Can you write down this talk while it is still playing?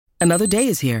Another day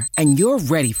is here, and you're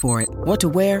ready for it. What to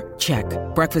wear? Check.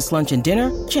 Breakfast, lunch, and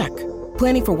dinner? Check.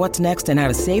 Planning for what's next and how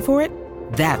to save for it?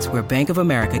 That's where Bank of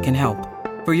America can help.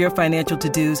 For your financial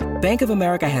to-dos, Bank of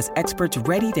America has experts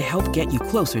ready to help get you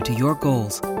closer to your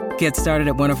goals. Get started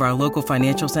at one of our local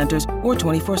financial centers or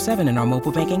 24/7 in our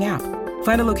mobile banking app.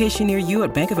 Find a location near you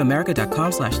at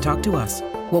bankofamerica.com/talktous.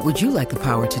 What would you like the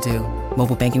power to do?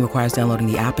 Mobile banking requires downloading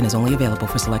the app and is only available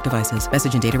for select devices.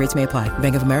 Message and data rates may apply.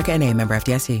 Bank of America N.A., member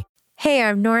FDIC. Hey,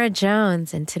 I'm Nora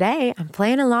Jones, and today I'm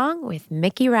playing along with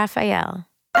Mickey Raphael.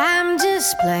 I'm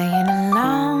just playing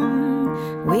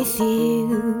along with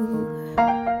you.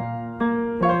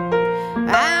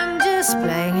 I'm just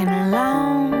playing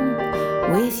along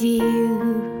with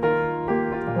you.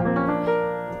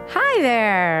 Hi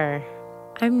there.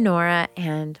 I'm Nora,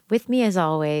 and with me as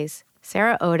always,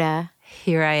 Sarah Oda.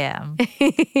 Here I am.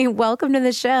 Welcome to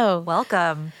the show.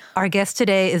 Welcome. Our guest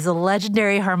today is the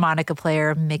legendary harmonica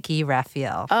player, Mickey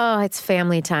Raphael. Oh, it's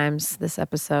family times this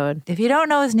episode. If you don't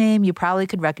know his name, you probably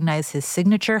could recognize his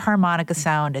signature harmonica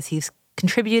sound as he's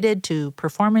contributed to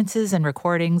performances and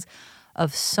recordings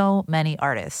of so many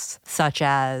artists, such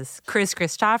as Chris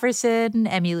Christopherson,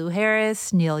 Emmylou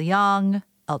Harris, Neil Young,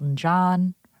 Elton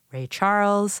John, Ray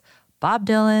Charles, Bob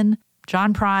Dylan,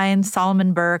 John Prine,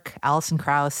 Solomon Burke, Alison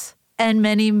Krauss, and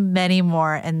many, many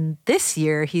more. And this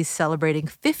year, he's celebrating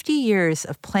 50 years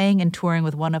of playing and touring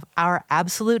with one of our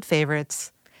absolute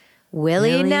favorites,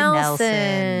 Willie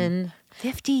Nelson.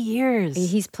 50 years.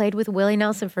 He's played with Willie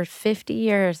Nelson for 50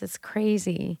 years. It's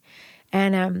crazy.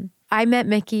 And I met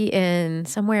Mickey in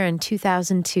somewhere in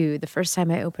 2002, the first time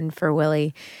I opened for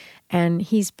Willie. And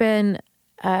he's been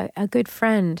a good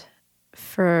friend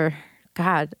for,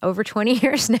 God, over 20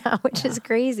 years now, which is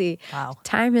crazy. Wow.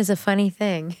 Time is a funny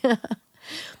thing.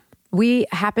 We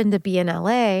happened to be in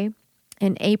LA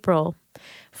in April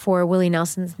for Willie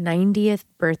Nelson's 90th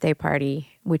birthday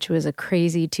party, which was a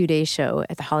crazy 2-day show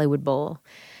at the Hollywood Bowl.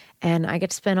 And I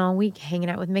get to spend all week hanging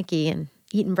out with Mickey and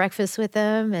eating breakfast with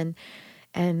him.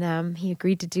 And he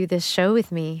agreed to do this show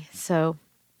with me. So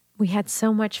we had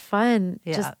so much fun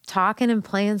just talking and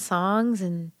playing songs,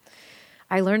 and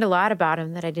I learned a lot about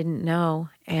him that I didn't know.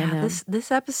 And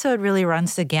this episode really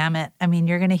runs the gamut. I mean,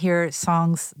 you're going to hear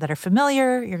songs that are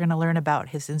familiar. You're going to learn about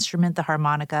his instrument, the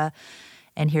harmonica,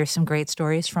 and hear some great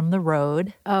stories from the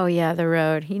road. Oh, yeah, the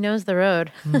road. He knows the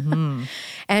road. Mm-hmm.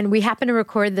 And we happened to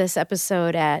record this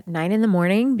episode at 9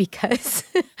 a.m. because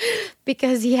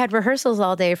he had rehearsals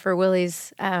all day for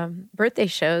Willie's birthday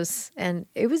shows. And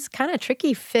it was kind of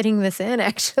tricky fitting this in,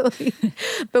 actually.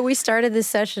 But we started this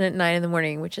session at 9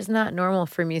 a.m, which is not normal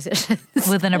for musicians.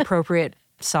 With an appropriate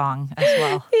song as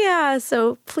well. Yeah,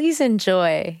 so please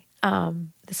enjoy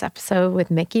this episode with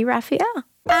Mickey Raphael.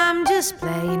 I'm just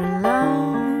playing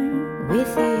along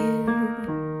with you.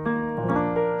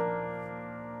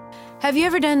 Have you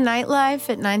ever done nightlife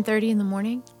at 9:30 in the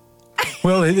morning?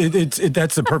 Well,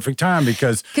 that's the perfect time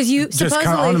because you just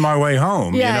supposedly on my way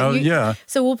home, yeah.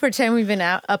 So we'll pretend we've been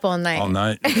up all night. All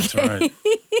night, that's right.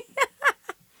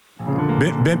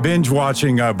 Binge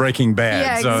watching Breaking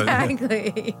Bad. Yeah,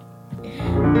 exactly.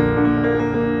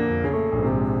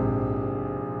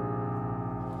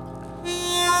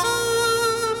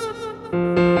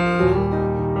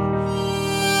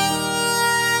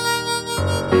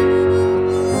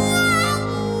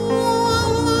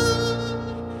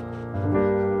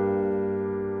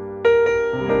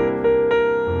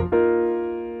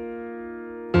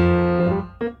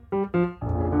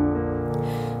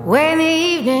 When the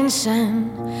evening sun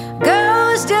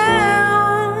goes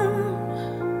down,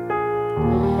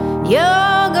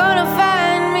 you're gonna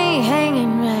find me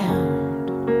hanging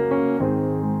round.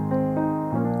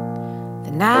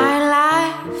 The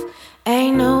nightlife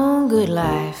ain't no good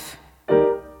life,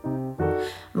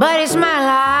 but it's my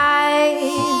life.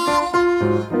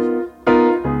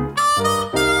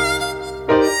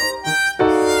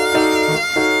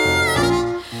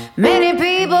 Many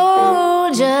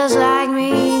people just like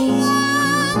me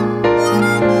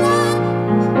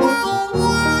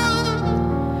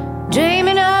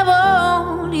dreaming of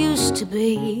old used to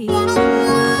be.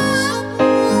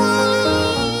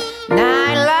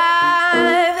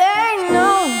 Nightlife ain't no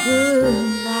good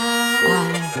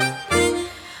life,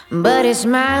 but it's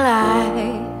my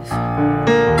life.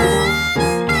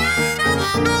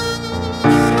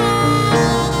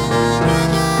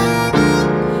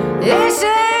 Listen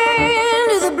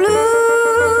to the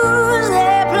blues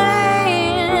they're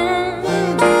playing.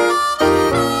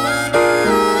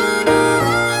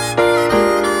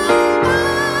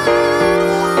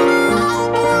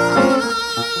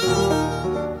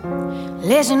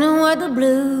 Listen to what the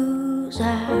blues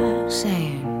are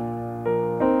saying.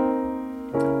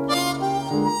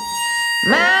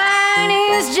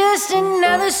 is just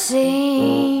another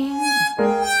scene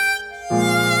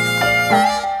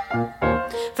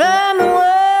from the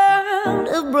world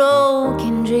of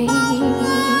broken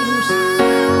dreams.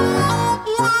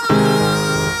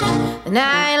 The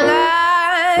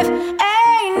nightlife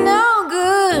ain't no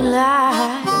good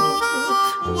life.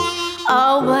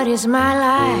 Oh, but it's my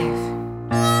life.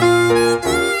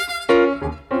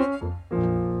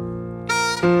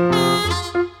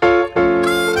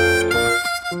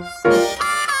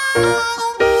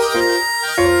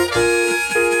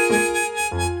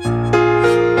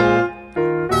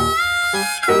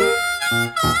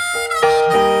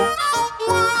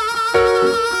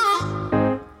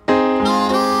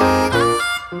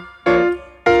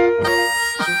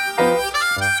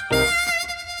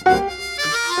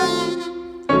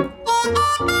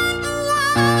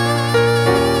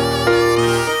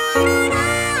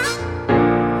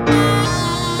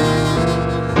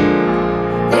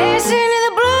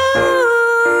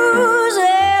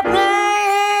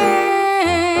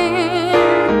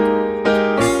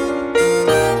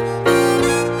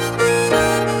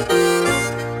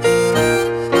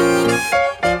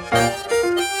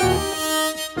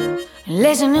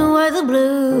 Listen to what the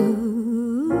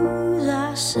blues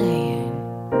are saying.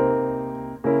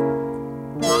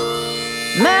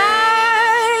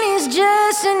 Mine is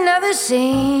just another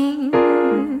scene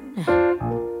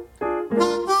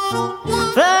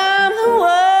from the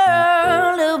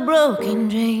world of broken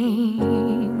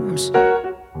dreams.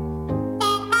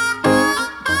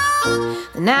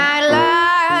 The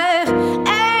nightlife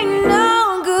ain't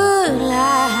no good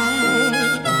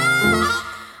life,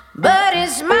 but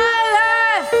it's my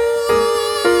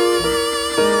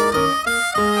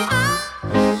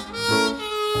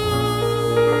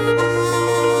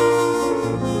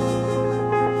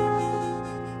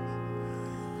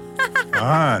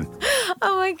on.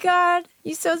 Oh my God.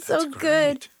 You sound so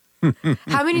good.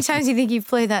 How many times do you think you've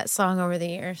played that song over the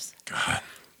years? God,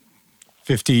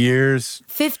 50 years.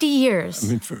 50 years. I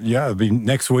mean, it'll be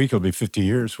next week. It'll be 50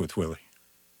 years with Willie.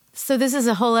 So this is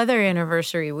a whole other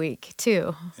anniversary week,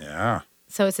 too. Yeah.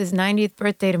 So it's his 90th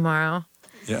birthday tomorrow.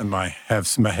 Yeah, and I have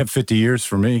 50 years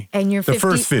for me. And you're the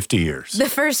first 50 years. The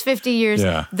first 50 years.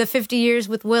 Yeah. The 50 years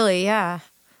with Willie, yeah.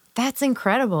 That's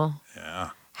incredible. Yeah.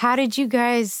 How did you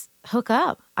guys hook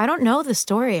up? I don't know the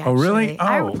story, actually. Oh, really?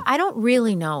 Oh. I don't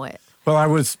really know it. Well, I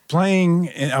was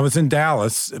in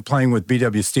Dallas playing with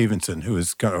B.W. Stevenson, who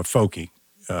was kind of a folky,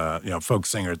 folk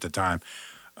singer at the time.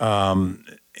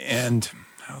 And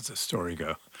how's the story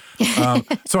go?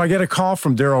 So I get a call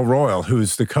from Darryl Royal,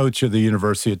 who's the coach of the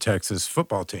University of Texas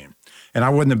football team. And I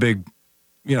wasn't a big,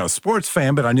 sports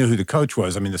fan, but I knew who the coach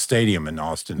was. I mean, the stadium in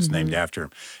Austin's named after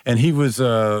him. And he was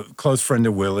a close friend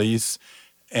of Willie's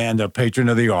and a patron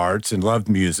of the arts and loved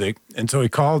music. And so he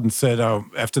called and said,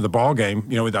 after the ball game,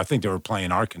 I think they were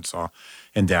playing Arkansas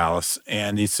in Dallas.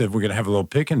 And he said, we're going to have a little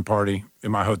picking party in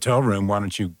my hotel room. Why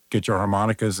don't you get your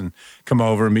harmonicas and come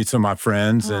over and meet some of my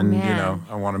friends? I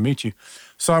want to meet you.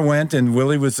 So I went, and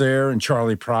Willie was there, and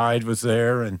Charlie Pride was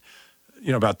there, and,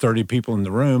 about 30 people in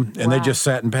the room. And they just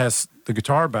sat and passed the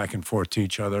guitar back and forth to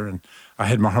each other. And I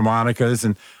had my harmonicas,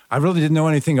 and I really didn't know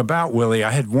anything about Willie. I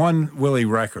had one Willie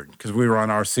record because we were on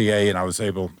RCA, and I was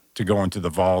able to go into the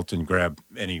vault and grab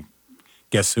any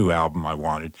Guess Who album I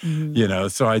wanted,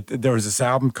 So there was this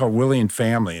album called Willie and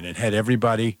Family, and it had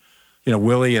everybody,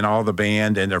 Willie and all the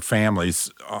band and their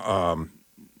families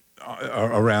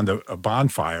around a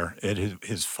bonfire at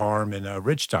his farm in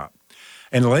Ridgetop.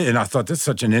 And I thought, this is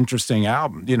such an interesting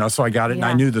album, so I got it, and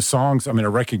I knew the songs. I mean, I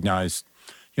recognized,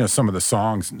 some of the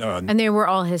songs. And they were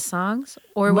all his songs?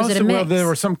 Or was it a mix? Well, there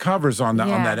were some covers on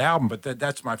that album, but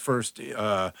that's my first,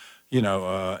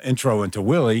 intro into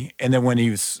Willie. And then when he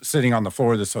was sitting on the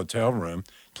floor of this hotel room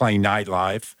playing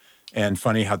Nightlife, and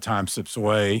Funny How Time Slips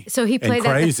Away. So he played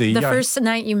Crazy. The first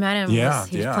night you met him. He was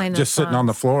playing just those sitting on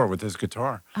the songs. floor with his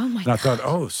guitar. Oh my God. And I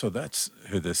thought, so that's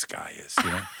who this guy is,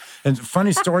 And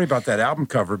funny story about that album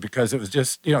cover, because it was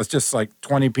just, it's just like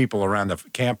 20 people around the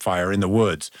campfire in the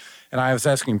woods. And I was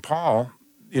asking Paul,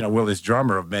 Willie's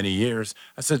drummer of many years,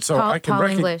 I said, so I can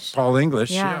recognize Paul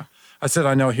English. Yeah. I said,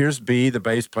 I know here's B, the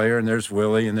bass player, and there's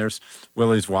Willie, and there's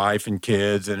Willie's wife and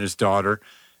kids and his daughter.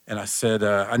 And I said,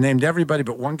 I named everybody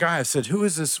but one guy. I said, who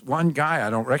is this one guy I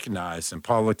don't recognize? And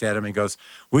Paul looked at him and goes,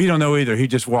 we don't know either. He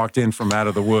just walked in from out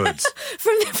of the woods.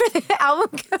 For the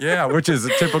album cover? Yeah, which is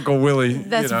a typical Willie.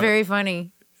 That's very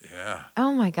funny. Yeah.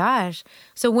 Oh my gosh.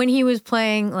 So when he was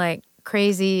playing like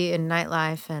Crazy and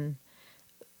Nightlife and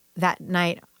that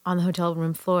night on the hotel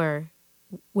room floor,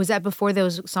 Was that before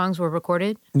those songs were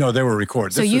recorded? No, they were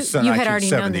recorded. So this is you had already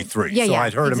known this. 1973. Yeah, so yeah,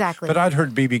 I'd heard exactly. them, but I'd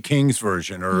heard B.B. King's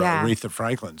version or Yeah. Aretha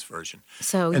Franklin's version.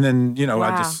 So And then, I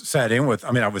wow. just sat in with,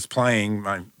 I was playing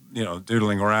my,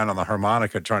 doodling around on the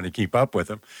harmonica trying to keep up with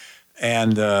him.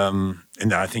 And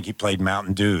I think he played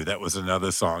Mountain Dew. That was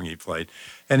another song he played.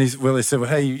 And Willie said, well,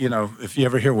 hey, if you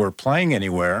ever hear we're playing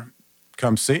anywhere,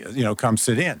 come sit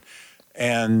in.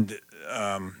 And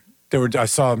I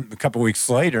saw a couple weeks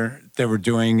later, they were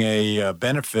doing a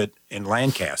benefit in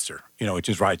Lancaster, which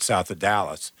is right south of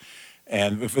Dallas.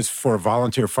 And it was for a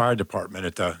volunteer fire department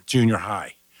at the junior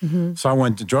high. Mm-hmm. So I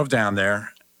drove down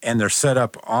there, and they're set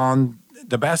up on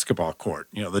the basketball court,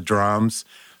 the drums.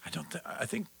 I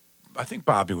think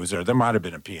Bobby was there. There might have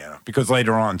been a piano because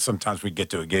later on, sometimes we'd get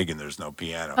to a gig and there's no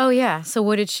piano. Oh, yeah. So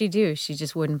what did she do? She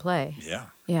just wouldn't play. Yeah.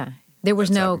 Yeah. There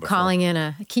was no calling in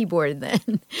a keyboard then.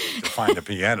 To find a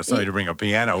piano, somebody to bring a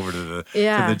piano over to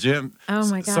the gym. Oh,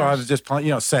 my gosh. So I was just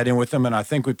playing, sat in with them, and I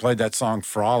think we played that song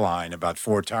Fraulein about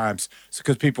 4 times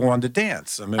because people wanted to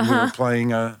dance. We were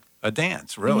playing a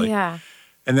dance, really. Yeah.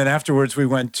 And then afterwards, we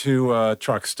went to a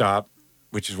truck stop,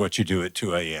 which is what you do at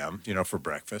 2 a.m., for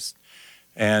breakfast.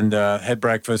 And had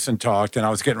breakfast and talked, and I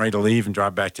was getting ready to leave and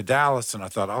drive back to Dallas, and I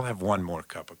thought, I'll have one more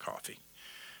cup of coffee.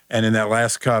 And in that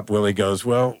last cup, Willie goes,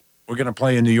 well, we're going to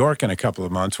play in New York in a couple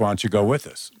of months. Why don't you go with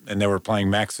us? And they were playing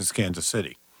Max's Kansas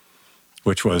City,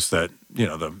 which was that,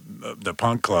 the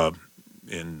punk club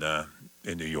in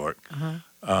New York. Uh-huh.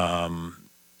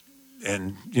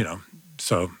 And,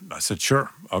 so I said,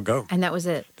 sure, I'll go. And that was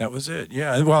it? That was it,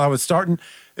 yeah. Well, I was starting,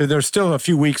 there's still a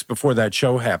few weeks before that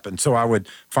show happened, so I would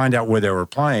find out where they were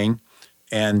playing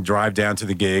and drive down to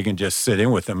the gig and just sit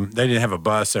in with them. They didn't have a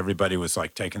bus. Everybody was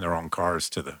like taking their own cars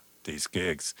to these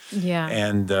gigs. Yeah.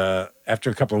 And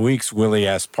after a couple of weeks, Willie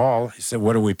asked Paul, he said,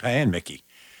 what are we paying Mickey?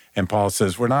 And Paul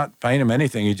says, we're not paying him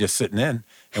anything. He's just sitting in.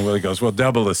 And Willie goes, well,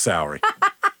 double his salary.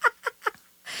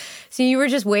 So you were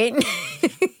just waiting?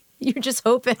 You were just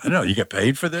hoping? I know. You get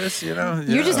paid for this, You're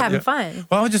just having fun.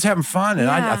 Well, I was just having fun. And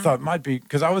Yeah. I thought it might be,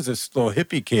 because I was this little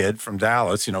hippie kid from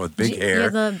Dallas, with big hair. You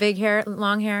had the big hair,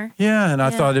 long hair? Yeah, and I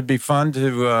thought it'd be fun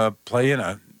to play in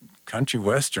a country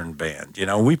western band.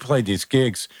 We played these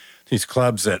gigs, these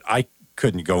clubs that I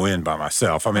couldn't go in by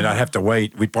myself. I'd have to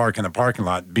wait. We'd park in the parking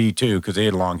lot, B2, because he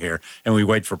had long hair, and we'd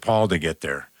wait for Paul to get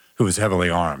there, who was heavily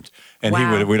armed. And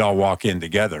Wow. we'd all walk in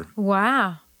together.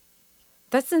 Wow.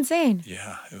 That's insane.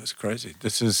 Yeah, it was crazy.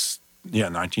 This is,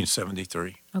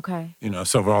 1973. Okay.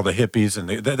 So for all the hippies, and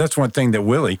that's one thing that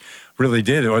Willie really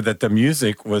did, or that the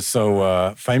music was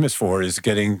so famous for, is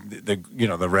getting the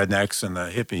rednecks and the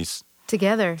hippies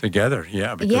Together.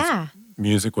 Yeah, because Yeah.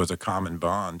 music was a common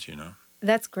bond,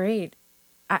 That's great.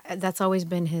 That's always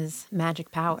been his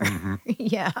magic power. Mm-hmm.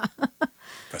 Yeah.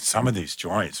 But some of these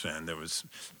joints, man, there was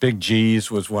Big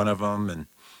G's was one of them, and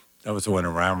that was the one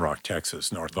in Round Rock,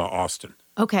 Texas, north of Austin.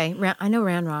 Okay. I know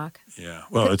Round Rock. Yeah.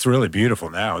 Well, it's really beautiful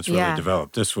now. It's really Yeah.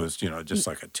 developed. This was, just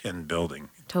like a tin building.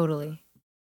 Totally.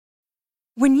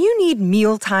 When you need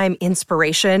mealtime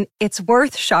inspiration, it's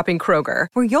worth shopping Kroger,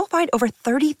 where you'll find over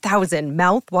 30,000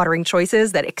 mouth-watering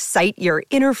choices that excite your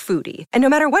inner foodie. And no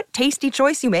matter what tasty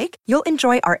choice you make, you'll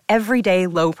enjoy our everyday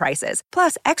low prices,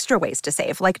 plus extra ways to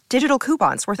save, like digital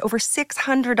coupons worth over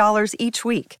 $600 each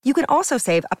week. You can also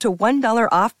save up to $1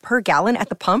 off per gallon at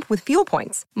the pump with fuel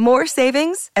points. More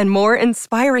savings and more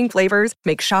inspiring flavors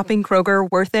make shopping Kroger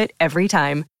worth it every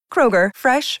time. Kroger,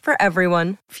 fresh for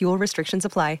everyone. Fuel restrictions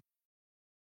apply.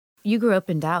 You grew up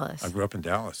in Dallas. I grew up in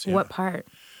Dallas, yeah. What part?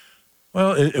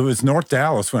 Well, it was North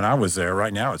Dallas when I was there.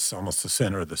 Right now, it's almost the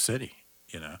center of the city,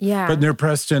 Yeah. But near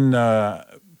Preston...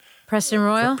 Preston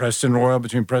Royal? Preston Royal,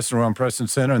 between Preston Royal and Preston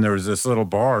Center, and there was this little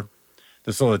bar,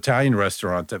 this little Italian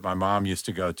restaurant that my mom used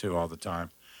to go to all the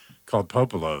time, called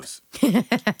Popolo's.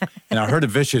 And I heard a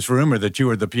vicious rumor that you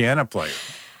were the piano player.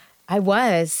 I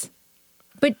was.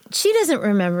 But she doesn't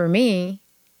remember me.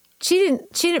 She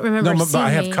didn't remember No, but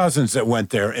I have me cousins that went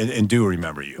there and do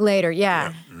remember you. later.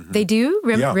 Yeah. Mm-hmm. They do?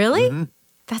 Yeah, Really? mhm.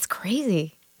 That's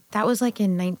crazy. That was like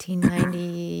in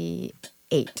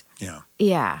 1998. Yeah.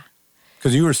 Yeah.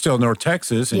 Because you were still in North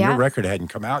Texas, and Yeah. your record hadn't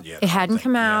come out yet. It hadn't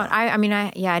come out.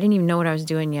 Yeah. I didn't even know what I was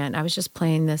doing yet. I was just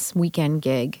playing this weekend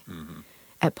gig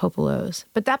at Popolo's.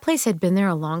 But that place had been there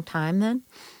a long time then,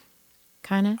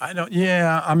 kind of. I don't,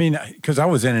 yeah, because I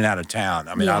was in and out of town.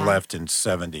 I Yeah. left in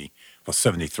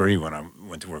 73 when I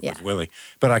went to work Yeah. with Willie.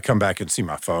 But I come back and see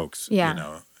my folks,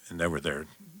 Yeah. and they were there,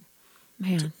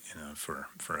 Man, for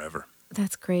forever.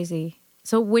 that's crazy.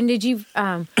 So when did you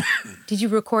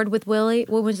record with Willie?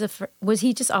 What was was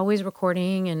he just always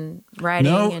recording and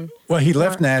writing? No, well, he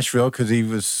left Nashville because he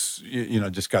was,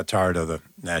 just got tired of the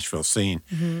Nashville scene.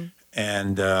 Mm-hmm.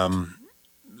 And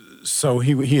so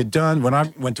he had done, when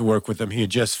I went to work with him, he had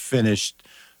just finished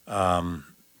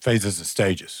Phases and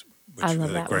Stages, which I was love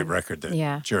a that great one. record that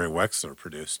Yeah. Jerry Wexler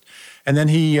produced. And then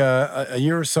he, a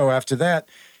year or so after that,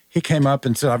 he came up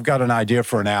and said, I've got an idea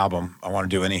for an album I want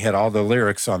to do. And he had all the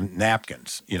lyrics on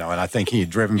napkins, and I think he had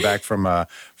driven back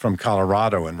from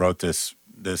Colorado and wrote this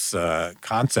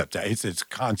concept. It's a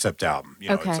concept album.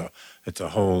 Okay. It's a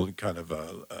whole kind of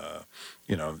a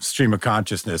stream of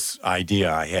consciousness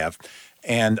idea I have.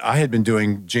 And I had been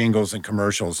doing jingles and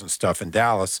commercials and stuff in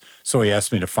Dallas, so he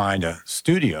asked me to find a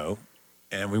studio,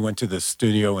 and we went to this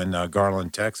studio in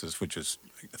Garland, Texas, which is,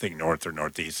 I think, north or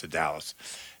northeast of Dallas,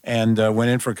 and went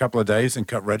in for a couple of days and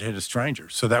cut Red-Headed Stranger.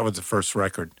 So that was the first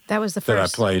record That was the that I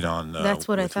first. played on. That's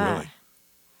what I with thought. Willie.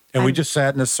 And we just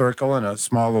sat in a circle in a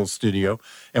small little studio,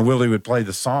 and Willie would play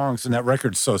the songs, and that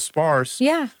record's so sparse.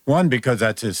 Yeah. One, because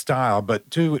that's his style, but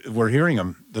two, we're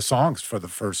hearing the songs for the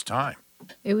first time.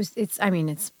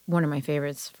 It's one of my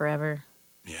favorites forever.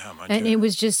 Yeah, And it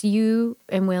was just you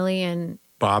and Willie and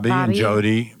Bobby and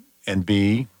Jody and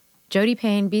B. Jody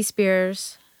Payne, B.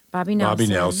 Spears, Bobby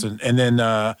Nelson. And then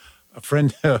a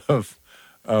friend of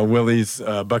Willie's,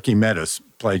 Bucky Meadows,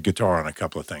 played guitar on a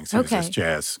couple of things. He was this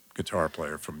jazz guitar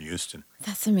player from Houston.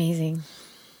 That's amazing.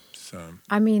 So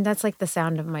That's like the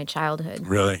sound of my childhood.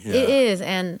 really, yeah. It is,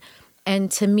 and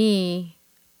to me,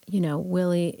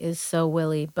 Willie is so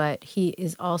Willie, but he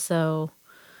is also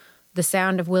the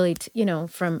sound of Willie.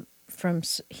 From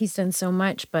he's done so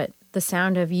much, but the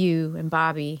sound of you and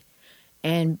Bobby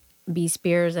and B.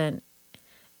 Spears and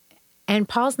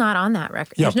Paul's not on that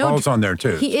record. Yeah, Paul's on there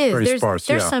too. He is. Very sparse.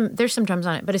 There's some drums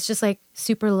on it, but it's just like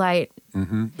super light.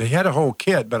 Mm-hmm. They had a whole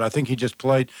kit, but I think he just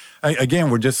played. Again,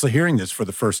 we're just hearing this for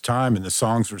the first time, and the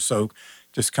songs were so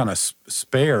just kind of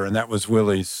spare, and that was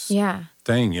Willie's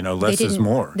thing. Less is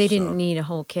more. They didn't need a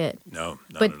whole kit. No,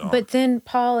 not at all. But then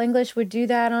Paul English would do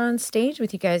that on stage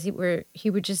with you guys. He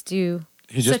would just do.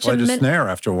 He just played a snare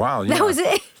after a while. Yeah. That was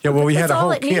it. Yeah, well, we had a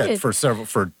whole kit needed.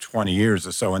 for 20 years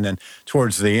or so, and then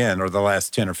towards the end, or the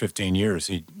last 10 or 15 years,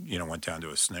 he went down to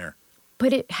a snare.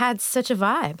 But it had such a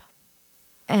vibe,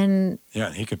 and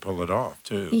yeah, he could pull it off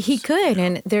too. He could,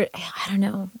 and I don't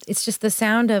know. It's just the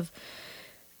sound of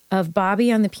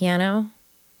Bobby on the piano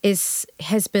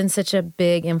has been such a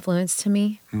big influence to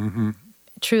me. Mm-hmm.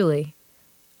 Truly,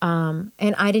 and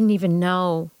I didn't even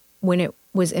know when it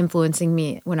was influencing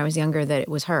me when I was younger that it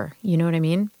was her. You know what I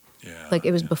mean? Yeah. Like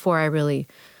it was before I really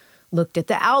looked at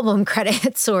the album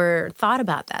credits or thought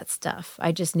about that stuff.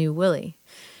 I just knew Willie.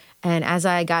 And as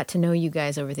I got to know you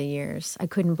guys over the years, I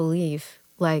couldn't believe,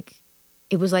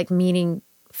 it was like meeting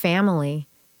family.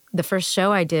 The first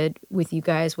show I did with you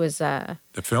guys was the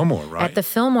Fillmore, right? At the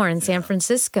Fillmore in San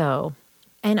Francisco.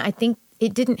 And I think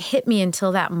it didn't hit me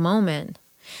until that moment.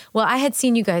 Well, I had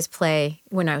seen you guys play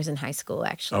when I was in high school,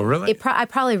 actually. Oh, really? I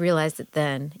probably realized it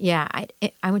then. Yeah,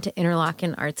 I went to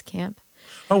Interlochen Arts Camp.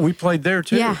 Oh, we played there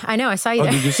too. Yeah, I know. I saw you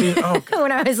there. Did you see it? Oh,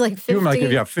 when I was like 15. You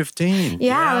were like 15.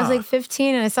 Yeah, I was like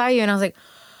 15 and I saw you and I was like,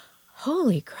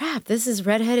 holy crap, this is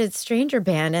Red-Headed Stranger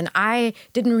Band. And I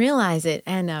didn't realize it.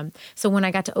 And so when I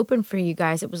got to open for you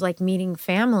guys, it was like meeting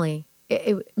family.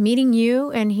 Meeting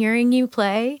you and hearing you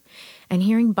play and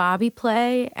hearing Bobby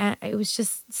play. And it was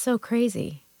just so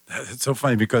crazy. It's so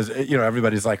funny because,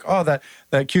 everybody's like, oh,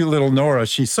 that cute little Nora,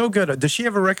 she's so good. Does she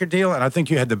have a record deal? And I think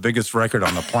you had the biggest record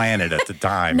on the planet at the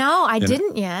time. No, I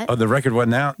didn't yet. Oh, the record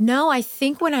wasn't out? No, I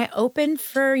think when I opened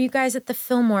for you guys at the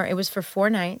Fillmore, it was for 4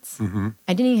 nights. Mm-hmm.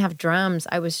 I didn't even have drums.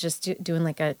 I was just doing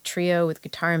like a trio with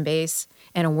guitar and bass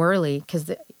and a whirly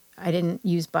because I didn't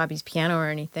use Bobby's piano or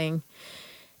anything.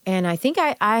 And I think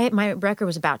my record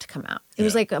was about to come out. It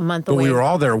was like a month away. But we were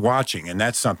all there watching, and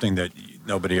that's something that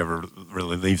nobody ever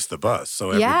really leaves the bus. So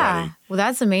everybody, yeah, well,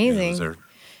 that's amazing. Was there.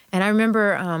 And I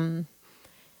remember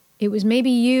it was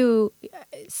maybe you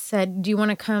said, "Do you want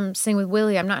to come sing with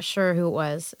Willie?" I'm not sure who it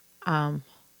was. And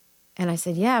I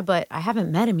said, "Yeah, but I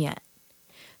haven't met him yet."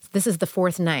 This is the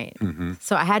 4th night,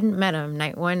 so I hadn't met him.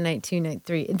 Night 1, night 2, night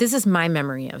 3. This is my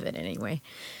memory of it anyway.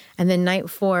 And then night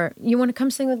 4, you want to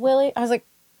come sing with Willie? I was like,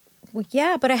 well,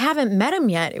 yeah, but I haven't met him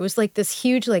yet. It was like this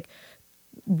huge,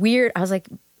 weird. I was like,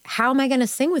 how am I going to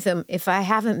sing with him if I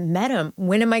haven't met him?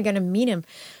 When am I going to meet him?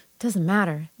 Doesn't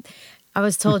matter. I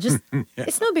was told,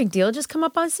 it's no big deal. Just come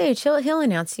up on stage. He'll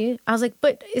announce you. I was like,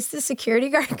 but is the security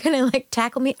guard going to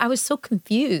tackle me? I was so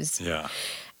confused. Yeah.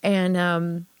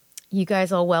 And you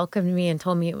guys all welcomed me and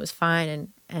told me it was fine.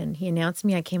 And he announced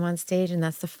me. I came on stage, and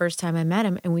that's the first time I met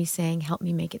him. And we sang "Help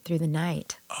Me Make It Through the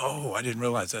Night." Oh, I didn't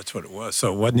realize that's what it was.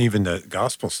 So it wasn't even the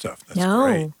gospel stuff. That's no,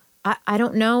 great. I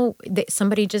don't know.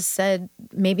 Somebody just said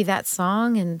maybe that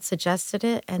song and suggested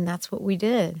it, and that's what we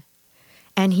did.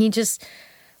 And he just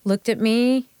looked at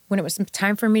me when it was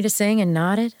time for me to sing and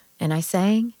nodded, and I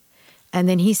sang. And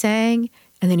then he sang,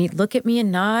 and then he'd look at me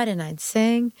and nod, and I'd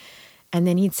sing. And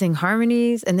then he'd sing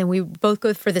harmonies, and then we both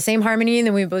go for the same harmony, and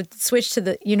then we both switch to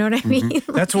the, you know what I mean?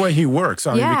 That's the way he works.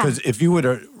 I mean, because if you would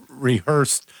have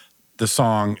rehearsed the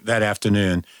song that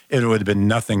afternoon, it would have been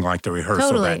nothing like the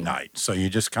rehearsal that night. So you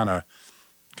just kind of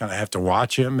have to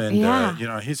watch him, and you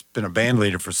know, he's been a band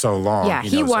leader for so long. Yeah,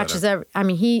 he watches I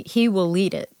mean, he will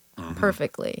lead it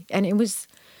perfectly, and it was.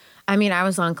 I mean, I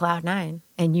was on cloud 9,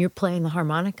 and you're playing the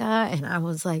harmonica, and I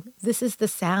was like, this is the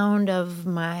sound of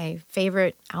my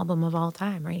favorite album of all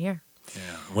time right here.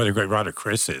 Yeah, what a great writer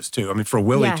Chris is, too. I mean, for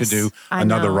Willie to do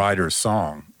another writer's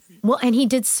song. Well, and he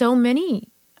did so many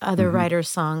other writers'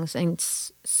 songs, and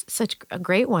such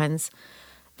great ones.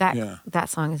 That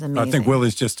song is amazing. I think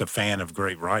Willie's just a fan of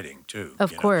great writing, too.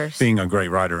 Of course. Being a great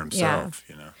writer himself,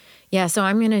 you know. Yeah, so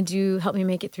I'm going to Help Me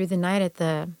Make It Through the Night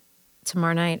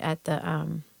tomorrow night at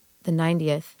the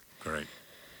 90th. Great.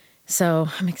 So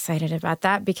I'm excited about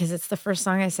that because it's the first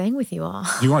song I sang with you all.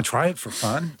 Do you want to try it for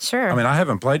fun? Sure. I mean, I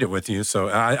haven't played it with you, so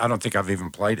I don't think I've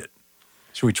even played it.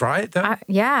 Should we try it, though?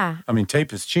 Yeah. I mean,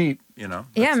 tape is cheap, you know.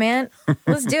 Yeah, man.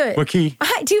 Let's do it. What key?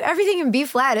 I do everything in B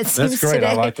flat, it seems That's great.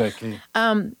 today. I like that key.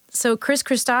 So Chris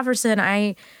Christopherson,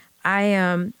 I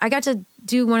got to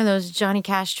do one of those Johnny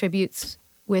Cash tributes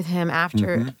with him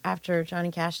after Johnny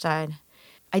Cash died.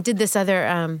 I did this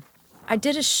other... I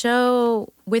did a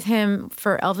show with him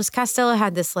for Elvis Costello,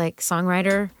 had this like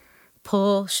songwriter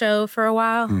pull show for a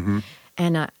while.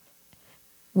 And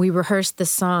we rehearsed the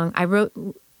song. I wrote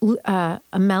a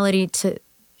melody to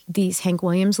these Hank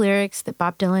Williams lyrics that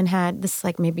Bob Dylan had. This is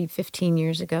like maybe 15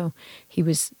 years ago. He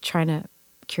was trying to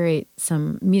curate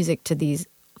some music to these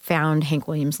found Hank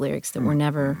Williams lyrics that were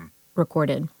never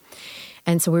recorded.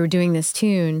 And so we were doing this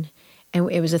tune. And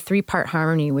it was a 3-part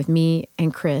harmony with me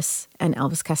and Chris and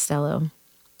Elvis Costello.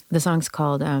 The song's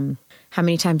called "How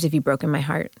Many Times Have You Broken My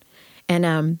Heart?"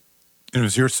 And it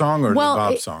was your song or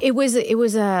Bob's song? It was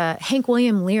a Hank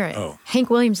Williams lyric. Oh. Hank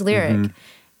Williams lyric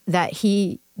that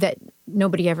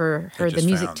nobody ever heard the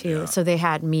music to. Yeah. So they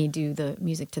had me do the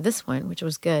music to this one, which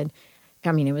was good.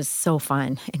 I mean, it was so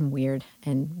fun and weird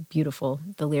and beautiful.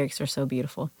 The lyrics are so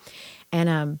beautiful,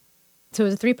 and so it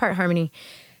was a 3-part harmony.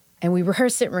 And we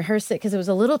rehearsed it because it was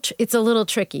it's a little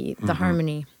tricky, the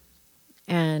harmony.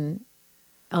 And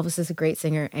Elvis is a great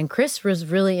singer. And Chris was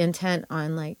really intent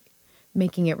on like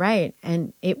making it right.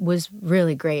 And it was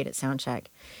really great at soundcheck.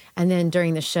 And then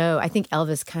during the show, I think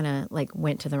Elvis kind of like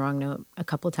went to the wrong note a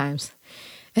couple times.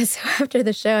 And so after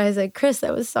the show, I said, Chris,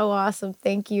 that was so awesome.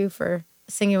 Thank you for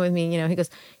singing with me. You know, he goes,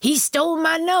 he stole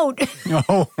my note.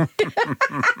 Oh.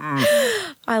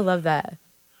 I love that.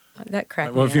 That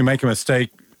cracked me Well, if up. you make a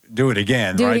mistake, do it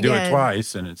again, right? Do it again.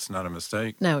 twice, and it's not a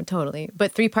mistake. No, totally.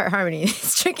 But 3-part harmony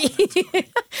is tricky.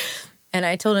 And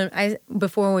I told him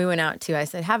before we went out too. I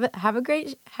said, "Have a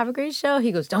great show."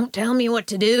 He goes, "Don't tell me what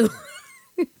to do."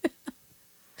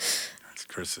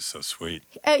 Chris is so sweet.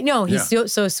 No, he's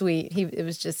so sweet. It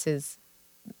was just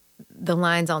the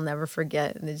lines I'll never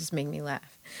forget, and they just make me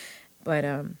laugh. But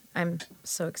I'm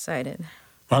so excited.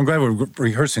 Well, I'm glad we're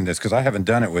rehearsing this because I haven't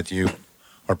done it with you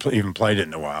or even played it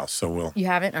in a while. So we'll. You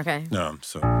haven't? Okay. No.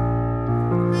 So.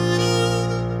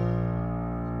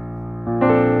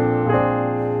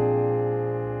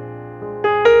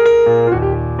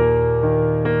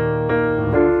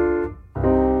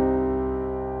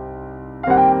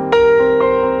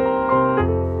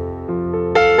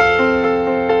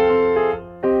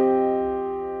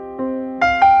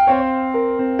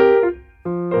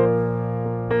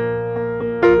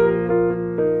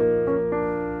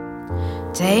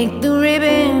 Take the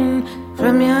ribbon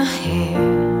from your hair,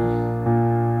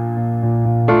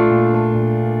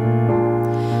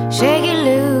 shake it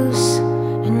loose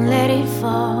and let it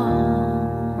fall,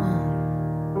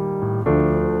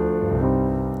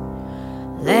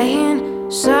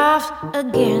 laying soft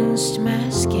against my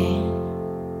skin,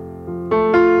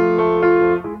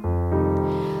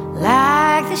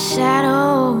 like the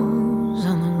shadows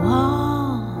on the wall.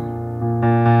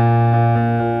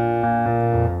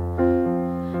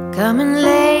 Come and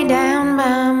lay down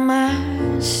by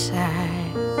my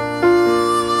side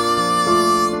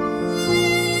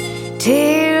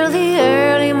till the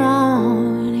early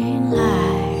morning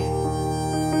light.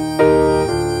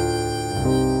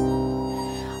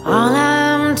 All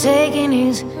I'm taking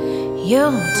is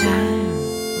your time.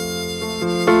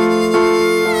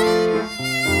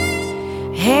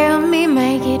 Help me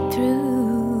make it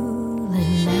through the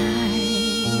night.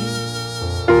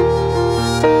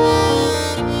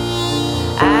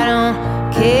 I don't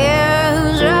care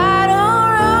who's right or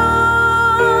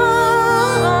wrong.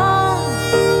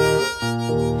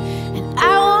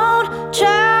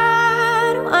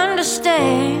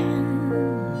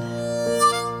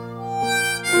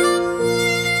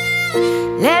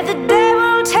 Let the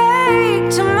devil take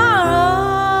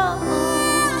tomorrow,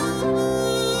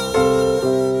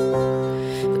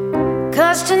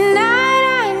 'cause tonight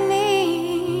I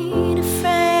need a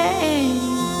friend.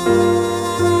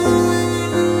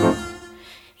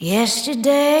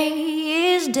 Yesterday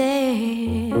is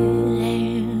dead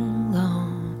and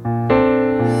gone,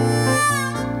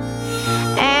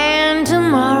 and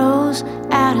tomorrow's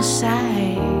out of sight.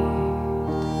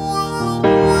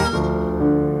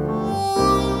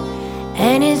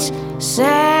 And it's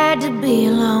sad to be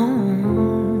alone.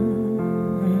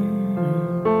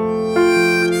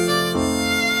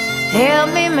 Help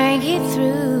me make it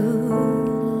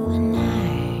through the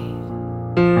night.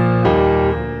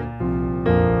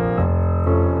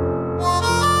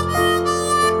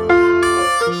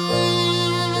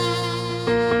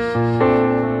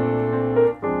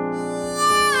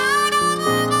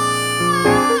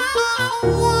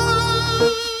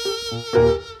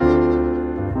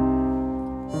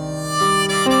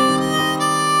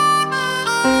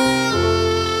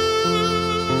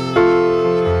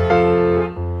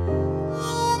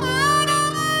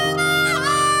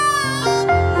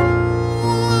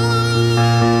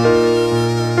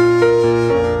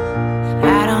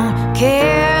 I don't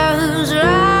care who's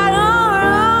right or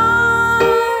wrong,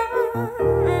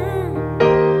 and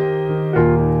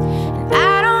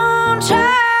I don't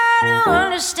try to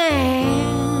understand.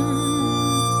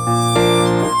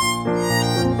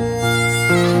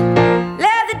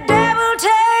 Let the devil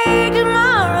take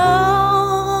tomorrow,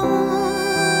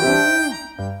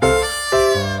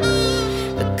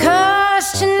 because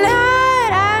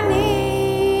tonight I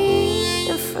need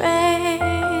a friend.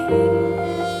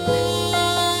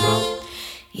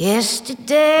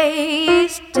 Yesterday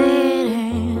is dead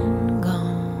and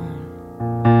gone,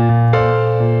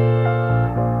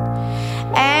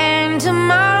 and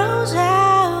tomorrow's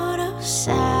out of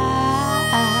sight.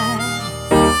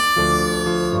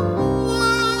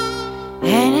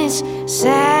 And it's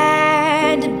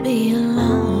sad to be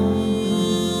alone.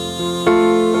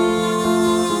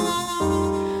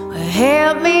 Well,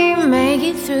 help me make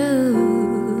it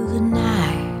through the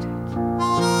night.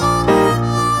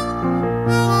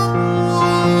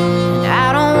 And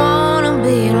I don't wanna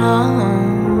be alone.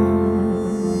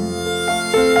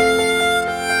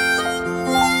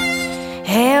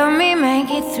 Help me make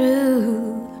it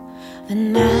through the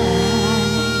night.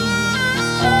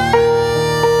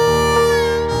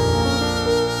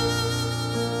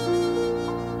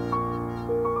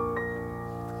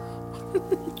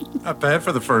 Not bad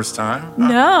for the first time.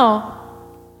 No.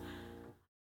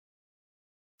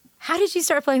 How did you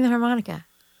start playing the harmonica?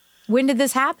 When did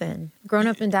this happen? Growing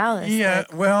up in Dallas. Yeah,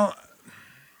 well,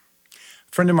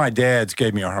 a friend of my dad's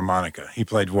gave me a harmonica. He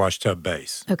played washtub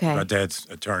bass. Okay. My dad's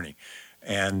attorney.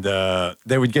 And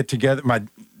they would get together. My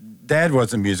dad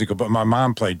wasn't musical, but my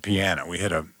mom played piano. We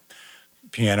had a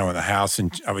piano in the house,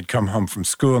 and I would come home from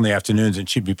school in the afternoons, and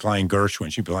she'd be playing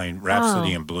Gershwin. She'd be playing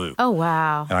Rhapsody in Blue. Oh,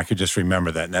 wow. And I could just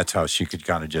remember that, and that's how she could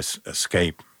kind of just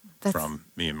escape That's- from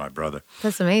me and my brother.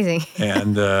 That's amazing.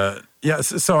 And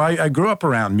so I grew up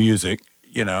around music,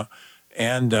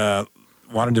 and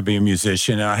wanted to be a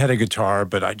musician. And I had a guitar,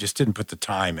 but I just didn't put the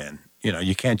time in.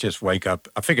 You can't just wake up.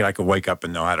 I figured I could wake up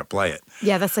and know how to play it.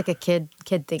 Yeah, that's like a kid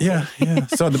thing. Yeah.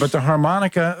 So, but the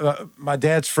harmonica, my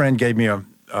dad's friend gave me a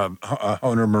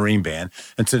Honer Marine band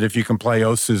and said, if you can play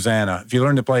Oh Susanna, if you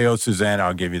learn to play Oh Susanna,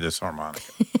 I'll give you this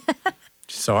harmonica.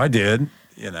 So I did,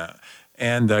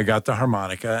 and I got the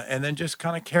harmonica and then just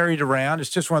kind of carried around. It's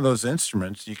just one of those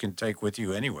instruments you can take with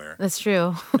you anywhere. That's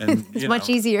true. And, It's much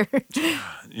easier.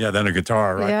 Than a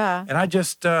guitar, right? Yeah. And I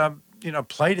just,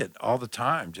 played it all the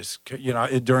time. Just,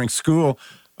 during school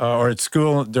or at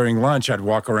school during lunch, I'd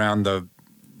walk around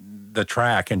the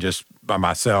track and just by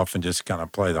myself and just kind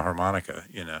of play the harmonica,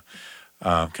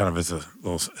 kind of as a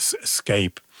little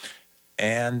escape.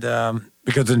 And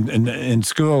because in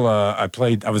school, I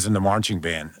was in the marching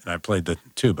band and I played the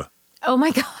tuba. Oh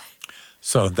my God.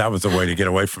 So that was a way to get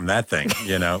away from that thing,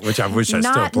 which I wish I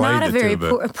still played Not a the very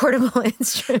tuba. portable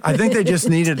instrument. I think they just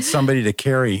needed somebody to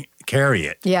carry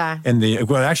it. Yeah. And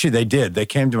actually they did. They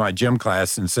came to my gym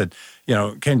class and said,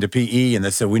 came to PE and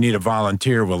they said, we need a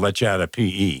volunteer. We'll let you out of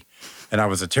PE. And I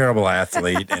was a terrible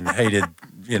athlete and hated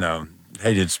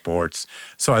sports.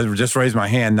 So I just raised my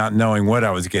hand, not knowing what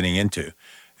I was getting into.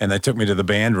 And they took me to the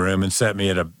band room and set me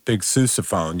at a big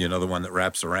sousaphone, the one that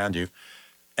wraps around you.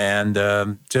 And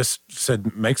just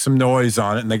said, make some noise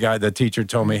on it. And the teacher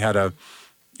told me how to,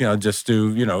 just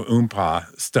do,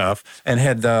 oompa stuff. And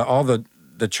had all the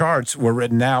charts were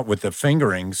written out with the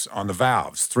fingerings on the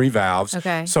valves, 3 valves.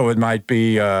 Okay. So it might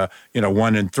be, 1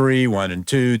 and 3, 1 and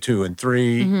 2, 2 and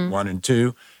 3, 1 and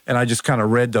 2. and I just kind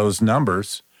of read those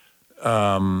numbers,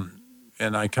 and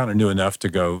I kind of knew enough to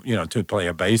go, to play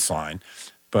a bass line.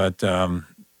 But even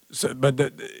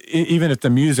if the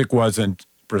music wasn't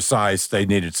precise, they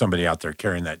needed somebody out there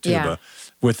carrying that tuba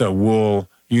with a wool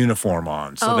uniform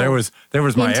on. So there was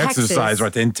my exercise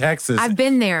right there in Texas. I've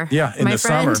been there. Yeah, in my the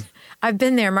friend, summer. I've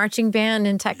been there, marching band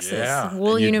in Texas, Yeah,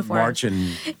 wool and you'd uniform. march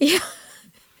and yeah.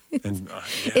 And,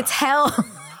 It's hell.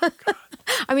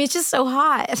 I mean, it's just so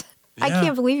hot. I Yeah.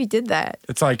 can't believe you did that.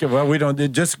 It's like, well, we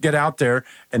don't just get out there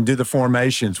and do the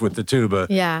formations with the tuba.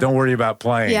 Yeah. Don't worry about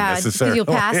playing necessarily. You'll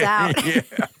pass out. Yeah.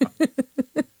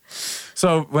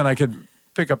 So when I could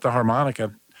pick up the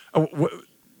harmonica,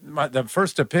 the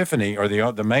first epiphany, or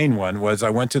the main one, was I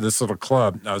went to this little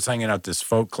club. I was hanging out at this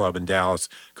folk club in Dallas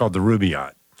called the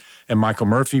Rubaiyat. And Michael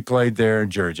Murphy played there,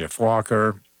 and Jerry Jeff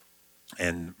Walker,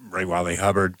 and Ray Wiley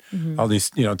Hubbard, all these,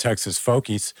 Texas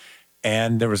folkies.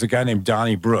 And there was a guy named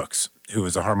Donnie Brooks, who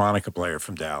was a harmonica player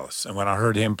from Dallas. And when I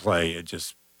heard him play, it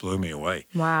just blew me away.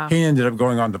 Wow. He ended up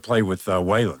going on to play with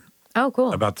Waylon. Oh,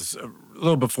 cool. About this a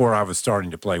little before I was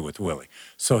starting to play with Willie.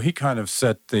 So he kind of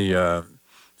set the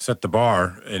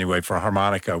bar anyway for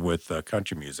harmonica with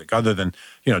country music. Other than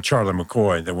Charlie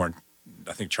McCoy,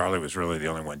 I think Charlie was really the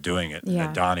only one doing it. Yeah.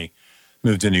 And Donnie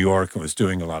moved to New York and was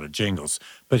doing a lot of jingles.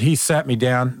 But he sat me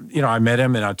down. I met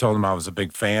him and I told him I was a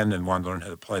big fan and wanted to learn how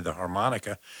to play the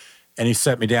harmonica. And he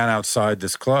sat me down outside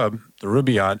this club, the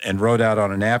Rubaiyat, and wrote out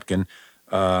on a napkin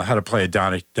how to play a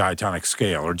diatonic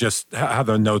scale, or just how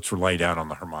the notes were laid out on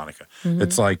the harmonica.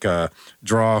 It's like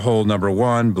draw hole number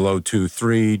 1, blow 2,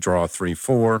 3, draw 3,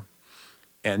 4.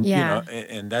 And,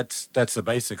 and that's the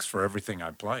basics for everything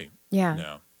I play.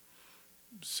 Yeah.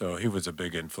 So he was a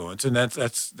big influence, and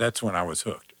that's when I was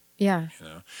hooked. Yeah.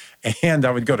 And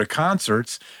I would go to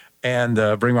concerts and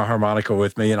bring my harmonica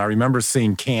with me. And I remember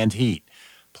seeing Canned Heat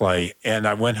play, and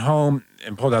I went home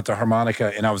and pulled out the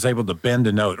harmonica, and I was able to bend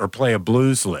a note or play a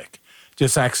blues lick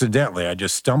just accidentally. I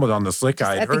just stumbled on this lick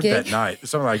I had heard that night.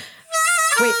 Something like,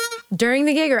 wait, during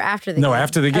the gig or after the gig? No,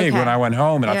 after the gig, when I went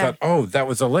home, and I Yeah. thought, oh, that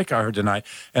was a lick I heard tonight.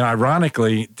 And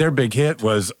ironically, their big hit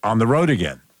was On the Road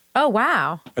Again. Oh,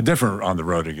 wow. A different On the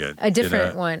Road Again. A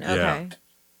different one. Yeah. Okay.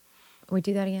 We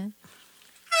do that again?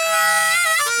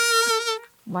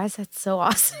 Why is that so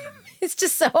awesome? It's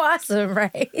just so awesome,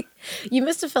 right? You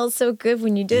must have felt so good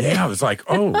when you did it. Yeah, I was like,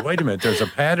 oh, wait a minute. There's a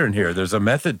pattern here. There's a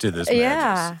method to this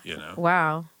Yeah. madness,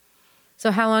 Wow. So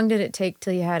how long did it take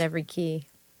till you had every key?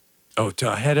 Oh, till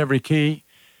I had every key?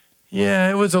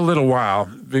 Yeah, it was a little while.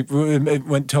 It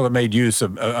went till it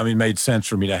made sense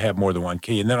for me to have more than one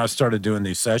key. And then I started doing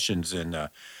these sessions in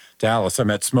Dallas. I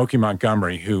met Smokey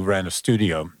Montgomery, who ran a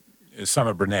studio,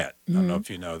 Summit Burnett. I don't know if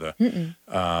you know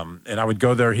and I would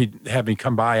go there. He'd have me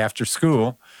come by after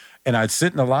school, and I'd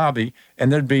sit in the lobby,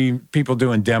 and there'd be people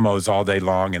doing demos all day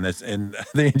long. And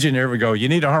the engineer would go, "You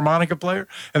need a harmonica player?"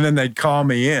 And then they'd call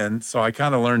me in. So I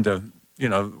kind of learned to,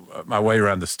 my way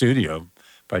around the studio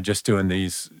by just doing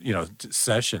these,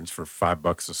 sessions for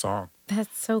 $5 a song.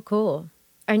 That's so cool.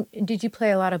 And did you play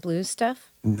a lot of blues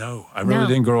stuff? No, I really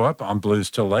didn't grow up on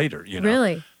blues till later.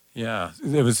 Really? Yeah,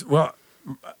 it was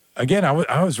Again,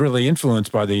 I was really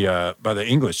influenced by the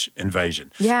English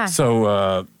invasion. Yeah.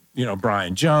 So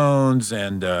Brian Jones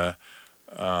and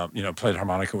played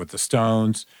harmonica with the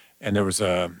Stones, and there was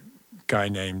a guy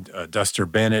named Duster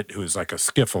Bennett who was like a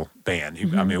skiffle band. He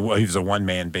was a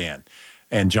one-man band,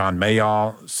 and John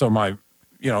Mayall. So my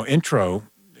intro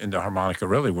into harmonica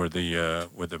really were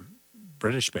the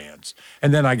British bands,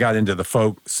 and then I got into the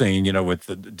folk scene. With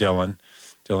the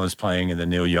Dylan's playing, and the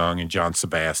Neil Young and John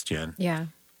Sebastian. Yeah.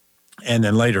 And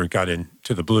then later got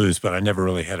into the blues, but I never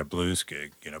really had a blues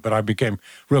gig, But I became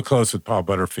real close with Paul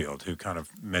Butterfield, who kind of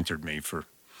mentored me for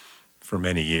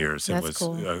many years. That's and was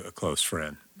cool. a close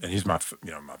friend, and he's my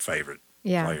favorite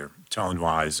Yeah. player, tone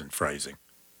wise and phrasing.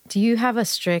 Do you have a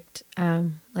strict,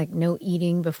 no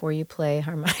eating before you play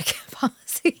harmonica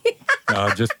policy?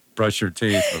 Just brush your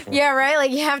teeth before. Yeah, right?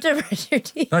 Like you have to brush your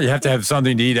teeth. No, you have to have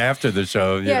something to eat after the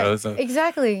show. So.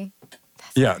 Exactly.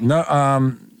 Yeah.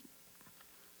 No.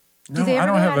 No, they I ever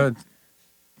don't go have out-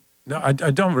 No, I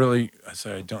don't really. I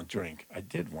say I don't drink. I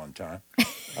did one time.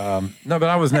 No, but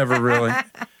I was never really.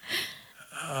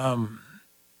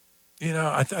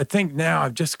 I think now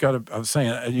I've just got to. I was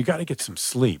saying you got to get some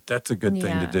sleep. That's a good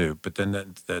thing to Yeah. do. But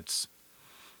then that's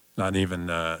not even.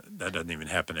 That doesn't even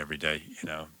happen every day.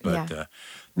 But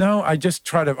no, I just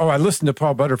try to. Oh, I listen to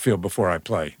Paul Butterfield before I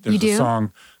play. There's You do? a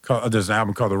song called. There's an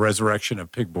album called "The Resurrection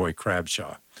of Pig Boy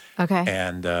Crabshaw." Okay.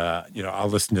 And, I'll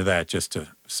listen to that just to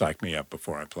psych me up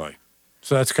before I play.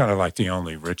 So that's kind of like the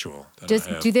only ritual that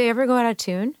I have. Do they ever go out of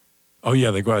tune? Oh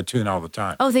yeah, they go out of tune all the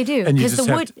time. Oh, they do. And you Because the just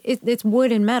have wood, it's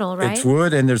wood and metal, right? It's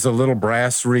wood, and there's a little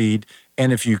brass reed.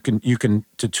 And if you can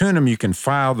to tune them, you can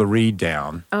file the reed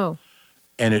down, Oh,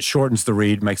 and it shortens the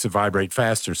reed, makes it vibrate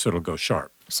faster, so it'll go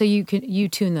sharp. so you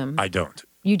tune them. I don't.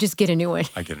 You just get a new one.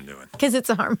 I get a new one. Because it's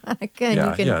a harmonica.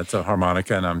 And It's a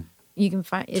harmonica, and I'm you can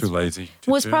find too lazy.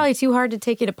 Well, it's probably too hard to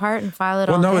take it apart and file it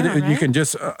all Well, no, down, you right? can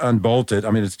just unbolt it.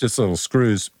 I mean, it's just little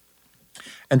screws.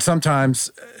 And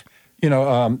sometimes,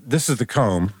 this is the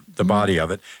comb, the body of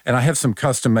it, and I have some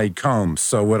custom-made combs.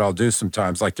 So what I'll do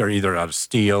sometimes, like they're either out of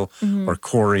steel or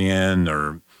corian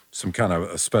or some kind of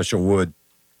a special wood,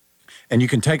 and you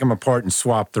can take them apart and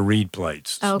swap the reed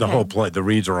plates. Oh, The okay. whole plate, the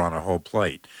reeds are on a whole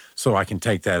plate. So I can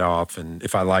take that off, and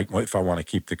if I want to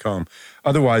keep the comb.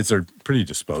 Otherwise, they're pretty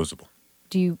disposable.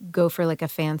 Do you go for like a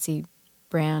fancy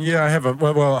brand? Yeah, I have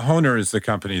well, Hohner is the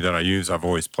company that I use. I've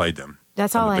always played them.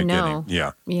 That's from all the I beginning. know.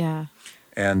 Yeah. Yeah.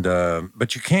 And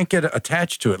but you can't get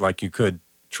attached to it like you could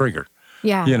trigger.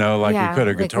 Yeah. Like Yeah, you could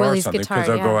a like guitar or Willie's something, guitar, because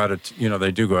they'll go yeah. out of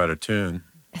they do go out of tune.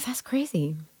 That's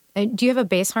crazy. Do you have a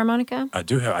bass harmonica? I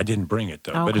do have. I didn't bring it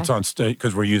though, Oh, but okay. it's on stage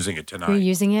because we're using it tonight. You're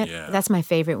using it? Yeah. That's my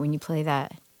favorite when you play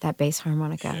that bass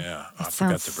harmonica. Yeah, It I forgot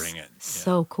sounds to bring it. Yeah.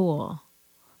 So cool.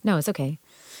 No, it's okay.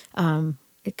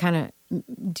 It kind of,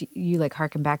 you like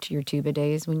harken back to your tuba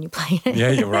days when you play it?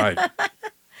 Yeah, you're right.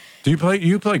 Do you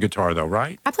play guitar though,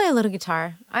 right? I play a little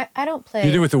guitar. I don't play.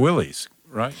 You do with the Willies,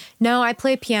 right? No, I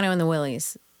play piano in the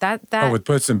Willies. That with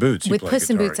Puss in Boots. You with play Puss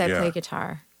in guitar, Boots, I yeah. play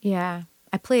guitar. Yeah,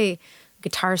 I play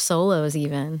guitar solos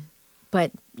even,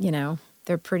 but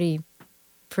they're pretty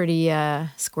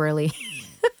squirrely.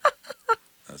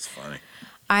 That's funny.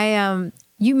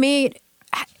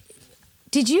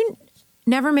 Did you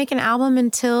never make an album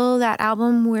until that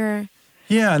album where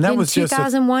Yeah, and that in was just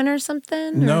 2001 or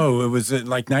something? no, it was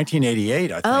like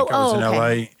 1988. I think Oh, I was in okay.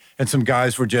 L.A. and some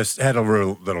guys had a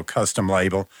little custom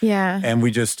label. Yeah. And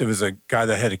it was a guy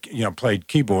that had played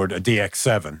keyboard, a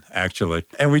DX7 actually,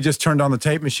 and we just turned on the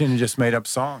tape machine and just made up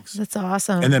songs. That's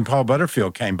awesome. And then Paul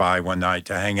Butterfield came by one night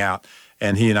to hang out,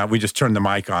 and we just turned the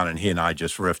mic on, and he and I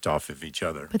just riffed off of each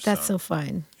other. But that's so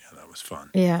fun. Yeah, that was fun.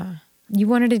 Yeah. You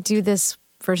wanted to do this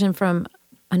version from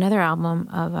another album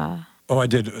of Oh, I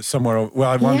did somewhere. Well,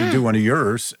 I wanted to do one of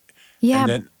yours. yeah, And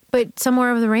then, but Somewhere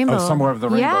Over the Rainbow. Somewhere of the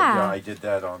Rainbow. Yeah. I did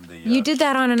that on the. You did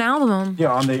that on an album.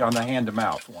 Yeah, on the hand to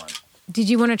mouth one. Did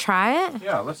you want to try it?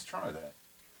 Yeah, let's try that.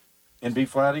 In B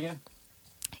flat again?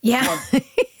 Yeah.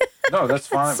 No, that's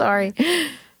fine. Sorry.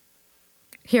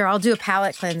 Here, I'll do a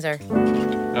palate cleanser.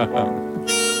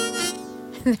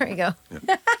 There we go.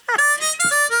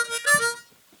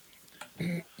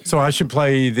 So I should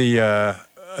play the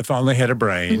If I Only Had a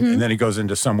Brain, and then it goes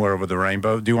into Somewhere Over the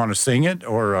Rainbow. Do you want to sing it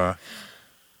or?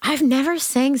 I've never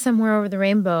sang Somewhere Over the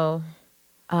Rainbow,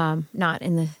 not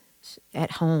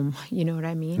at home. You know what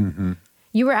I mean? Mm-hmm.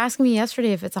 You were asking me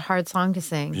yesterday if it's a hard song to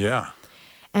sing. Yeah.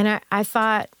 And I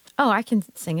thought, I can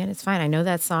sing it. It's fine. I know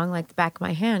that song like the back of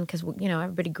my hand because,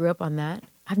 everybody grew up on that.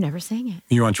 I've never sang it.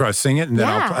 You want to try to sing it, and then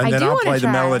Yeah, I'll I do wanna play the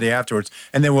try. melody afterwards,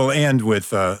 and then we'll end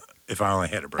with If I Only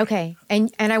Had a Brain. Okay.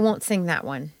 And I won't sing that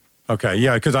one. Okay.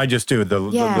 Yeah, because I just do the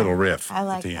Yeah, little riff I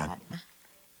like at the that. end.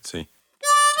 Let's see.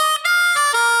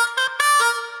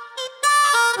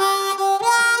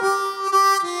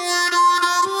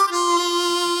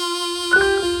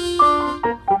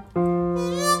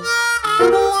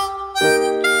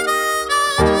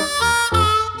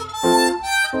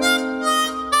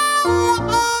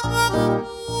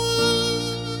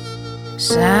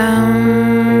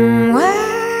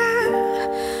 Somewhere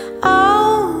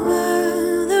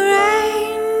over the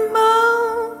rainbow,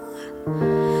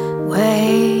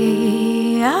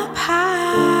 way up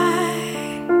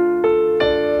high,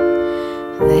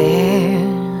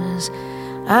 there's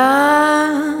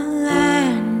a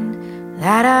land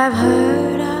that I've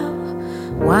heard of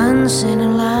once in a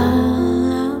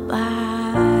lullaby.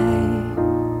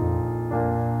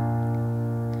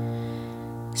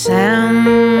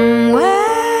 Somewhere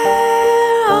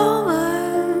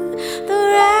over the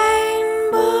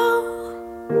rainbow,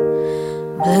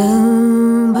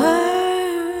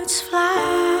 bluebirds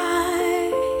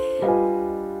fly,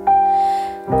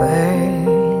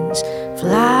 birds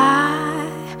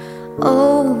fly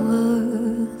over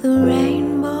the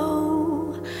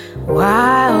rainbow.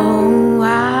 Why, oh,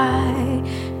 why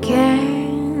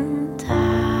can't I?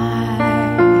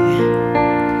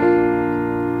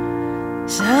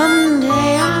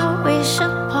 Someday I'll wish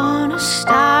upon a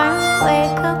star and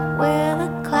wake up where the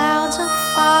clouds are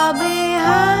far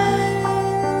behind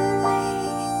me,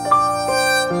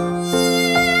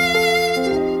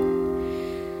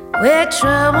 where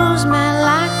troubles melt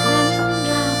like lemon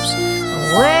drops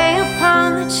away upon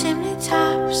the chimney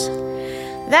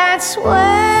that's where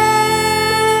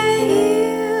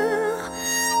you'll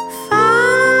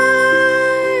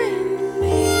find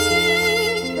me.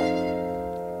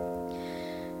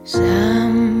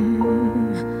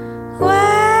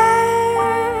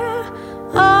 Somewhere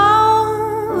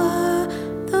over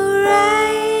the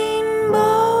rainbow,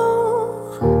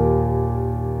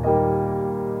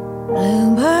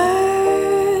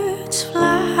 bluebirds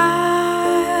fly.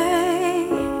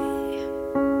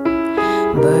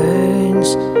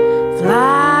 Birds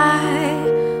fly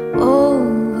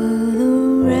over the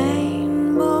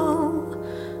rainbow.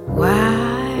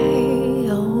 Why,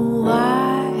 oh,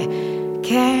 why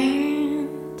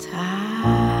can't I?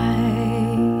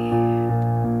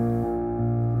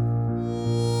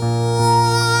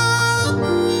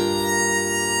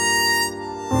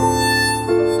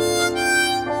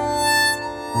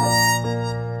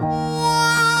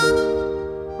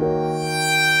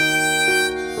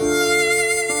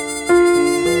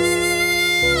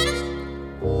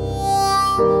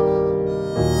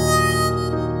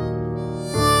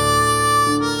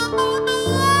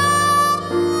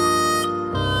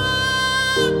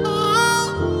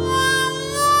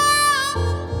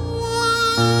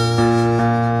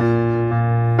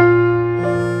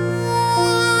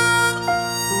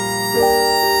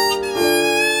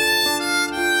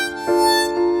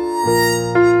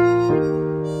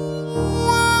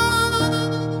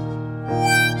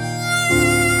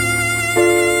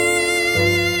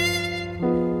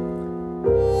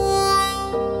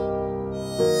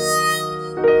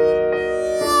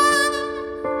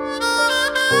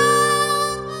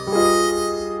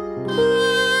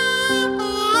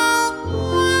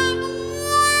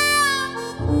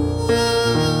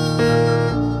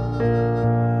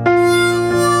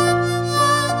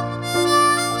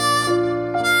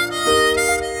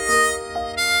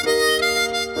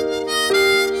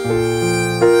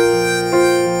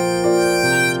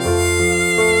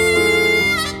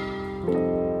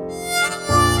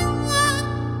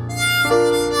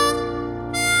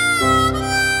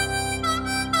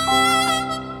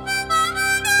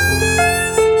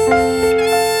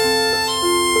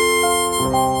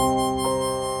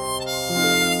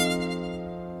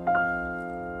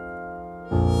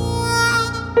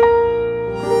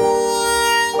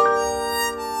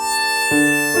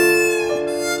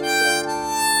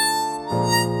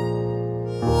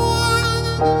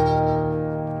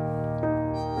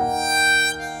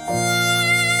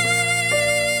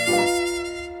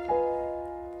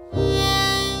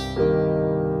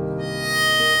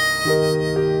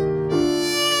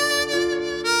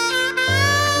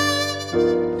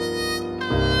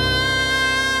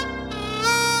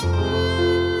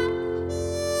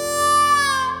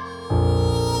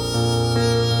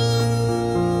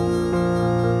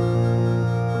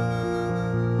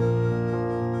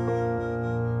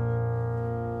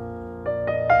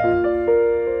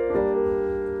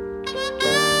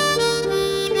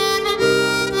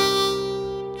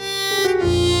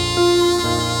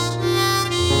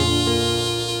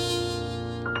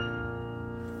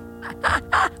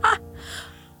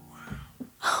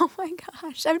 Oh my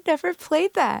gosh, I've never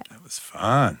played that. That was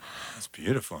fun. That's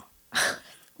beautiful.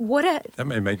 What a That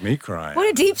may make me cry. what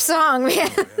a deep song, man.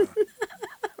 Oh, yeah.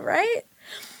 Right?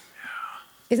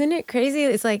 Isn't it crazy?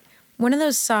 It's like one of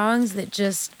those songs that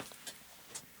just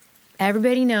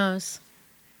everybody knows.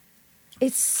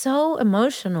 It's so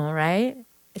emotional, right?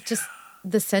 It's just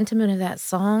the sentiment of that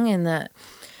song and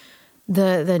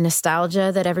the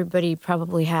nostalgia that everybody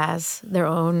probably has, their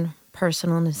own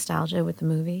personal nostalgia with the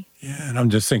movie. Yeah, and I'm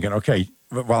just thinking, okay,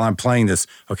 while I'm playing this,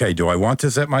 okay, do I want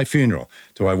this at my funeral?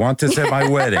 Do I want this at my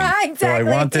wedding? Exactly. Do I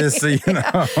want this,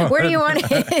 Where do you want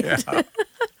it? Yeah.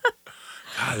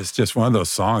 God, it's just one of those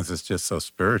songs that's just so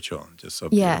spiritual and just so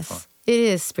beautiful. Yes, it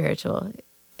is spiritual.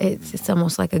 It's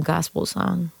almost like a gospel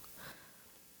song.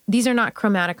 These are not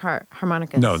chromatic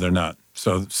harmonicas. No, they're not.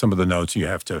 So some of the notes you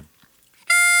have to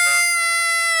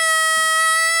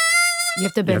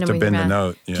bend them with your the mouth.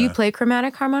 note. Yeah. Do you play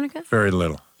chromatic harmonica? Very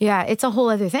little. Yeah, it's a whole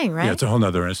other thing, right? Yeah, it's a whole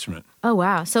nother instrument. Oh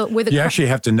wow! So with a You actually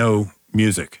have to know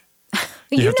music.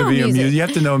 you have to know be music. you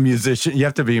have to know a musician. You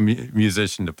have to be a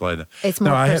musician to play them. It's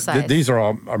more precise. These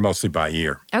are mostly by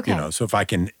ear. Okay. So if I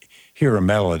can hear a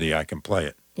melody, I can play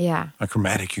it. Yeah. A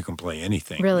chromatic, you can play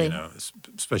anything. Really?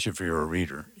 Especially if you're a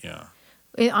reader. Yeah.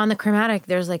 On the chromatic,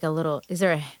 there's like a little.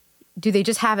 Do they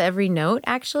just have every note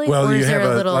actually? Well, or you is there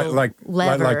have a little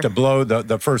lever? like the blow.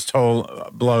 The first whole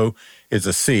blow is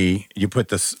a C. You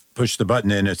push the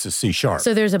button in. It's a C sharp.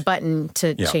 So there's a button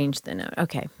to Yeah. change the note.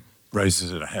 Okay.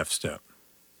 Raises it a half step.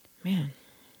 Man.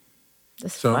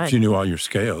 This is So fun. if you knew all your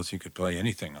scales, you could play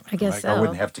anything on the I guess harmonica. I so.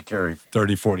 wouldn't have to carry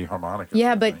 30, 40 harmonicas.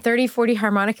 Yeah, with me. but 30, 40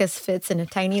 harmonicas fits in a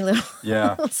tiny little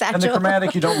Yeah. satchel. And the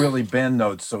chromatic, you don't really bend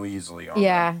notes so easily on,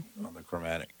 Yeah. on the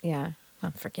chromatic. Yeah.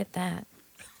 Oh, forget that.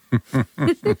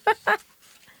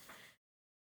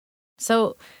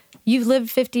 So you've lived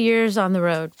 50 years on the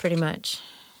road, pretty much.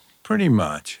 Pretty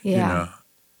much. Yeah. You know.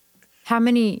 How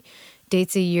many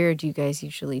dates a year do you guys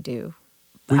usually do?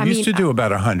 We I used mean, to do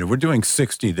about 100. We're doing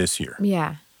 60 this year.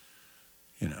 Yeah.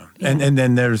 You know, Yeah. and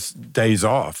then there's days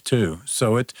off too.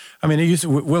 So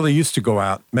Willie used to go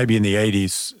out maybe in the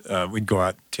 80s. We'd go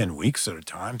out 10 weeks at a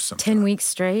time. Sometimes. 10 weeks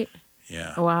straight?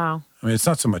 Yeah. Wow. I mean, it's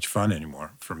not so much fun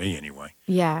anymore for me anyway.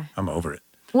 Yeah. I'm over it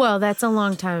Well, that's a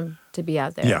long time to be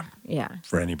out there. Yeah. Yeah.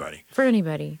 for anybody. For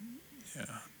anybody. Yeah.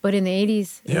 But in the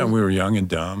 80s, Yeah, we were young and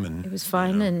dumb, and it was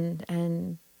fun,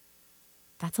 and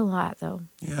that's a lot, though.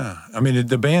 yeah. I mean,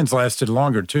 the bands lasted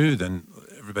longer too than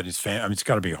everybody's family. I mean, it's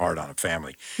got to be hard on a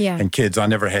family. Yeah. And kids. I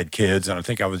never had kids, and I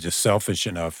think I was just selfish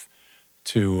enough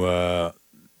to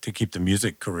keep the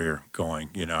music career going.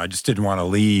 You know, I just didn't want to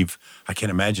leave. I can't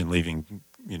imagine leaving,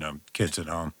 kids at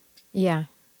home. Yeah.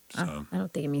 So I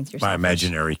don't think it means you're my selfish.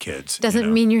 imaginary kids.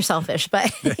 Doesn't mean you're selfish,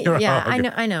 but You're yeah,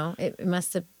 wrong. I know. It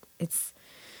must have.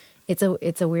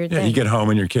 It's a weird Yeah, thing. you get home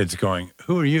and your kid's going,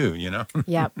 "Who are you?" You know.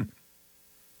 Yep.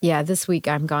 Yeah, this week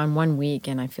I'm gone 1 week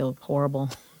and I feel horrible.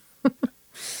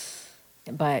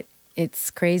 But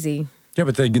it's crazy. Yeah,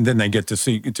 but then they get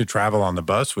to travel on the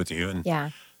bus with you and Yeah,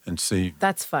 and see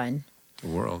that's fun. the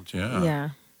world. Yeah. Yeah.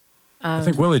 I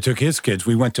think Willie took his kids.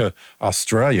 We went to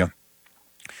Australia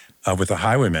with the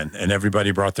Highwaymen, and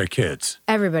everybody brought their kids.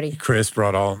 Everybody. Chris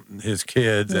brought all his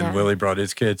kids, Yeah. and Willie brought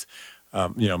his kids.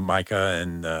 Micah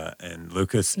and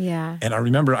Lucas. Yeah. And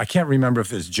I can't remember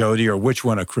if it's Jody or which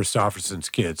one of Christopherson's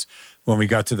kids. When we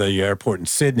got to the airport in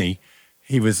Sydney,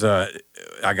 he was.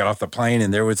 I got off the plane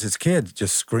and there was his kid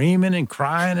just screaming and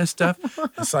crying and stuff.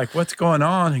 It's like, what's going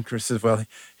on? And Chris says, well,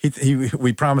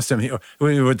 we promised him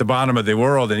we were at the bottom of the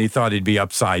world, and he thought he'd be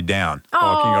upside down,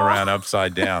 walking around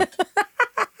upside down.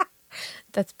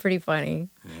 That's pretty funny.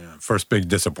 Yeah, first big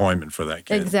disappointment for that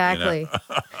kid. Exactly.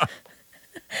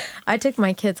 I took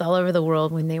my kids all over the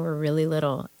world when they were really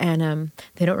little, and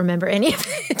they don't remember any of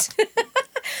it.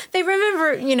 They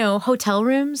remember, hotel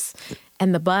rooms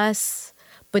and the bus,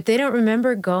 but they don't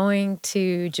remember going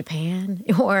to Japan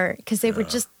or because they were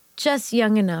just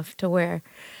young enough to where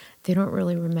they don't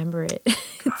really remember it.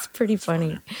 It's pretty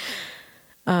funny.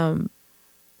 Oh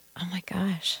my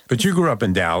gosh. But you grew up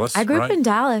in Dallas, I grew right? up in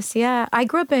Dallas, yeah. I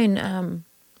grew up in,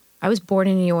 I was born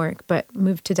in New York, but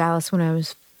moved to Dallas when I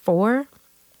was 4.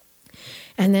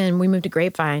 And then we moved to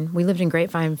Grapevine. We lived in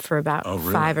Grapevine for about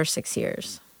 5 or 6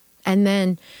 years. And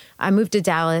then I moved to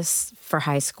Dallas for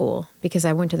high school because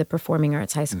I went to the Performing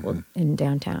Arts High School in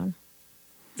downtown.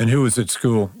 And who was at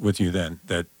school with you then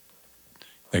that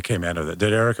came out of that?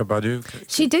 Did Erica Badu?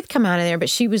 She did come out of there, but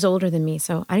she was older than me,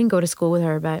 so I didn't go to school with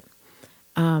her, but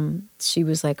she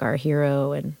was like our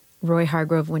hero. And Roy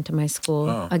Hargrove went to my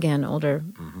school, again, older.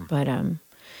 But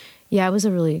yeah, it was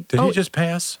a really... Did he just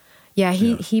pass? Yeah,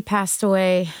 he passed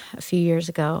away a few years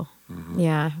ago.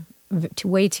 Yeah,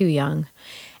 way too young.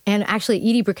 And actually,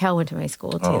 Edie Brickell went to my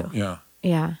school too. Oh, yeah.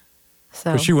 Yeah.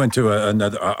 So But she went to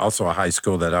also a high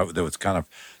school that was kind of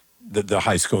the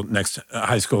high school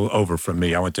high school over from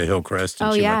me. I went to Hillcrest,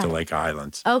 and she went to Lake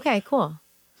Highlands. Okay, cool.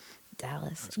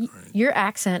 Dallas. Your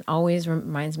accent always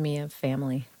reminds me of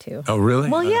family too. Oh, really?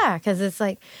 Well, yeah, because it's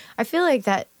like I feel like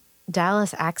that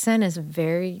Dallas accent is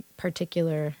very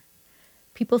particular.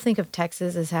 People think of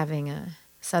Texas as having a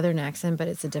Southern accent, but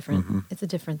it's a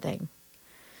different thing.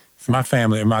 My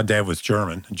family, my dad was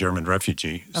German, a German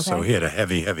refugee, so he had a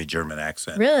heavy, heavy German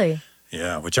accent. Really?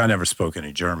 Yeah, which I never spoke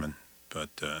any German, but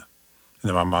and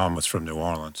then my mom was from New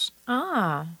Orleans.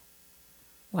 Ah,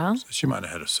 well, So she might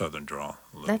have had a Southern drawl.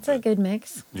 that's a good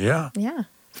mix. Yeah, Yeah,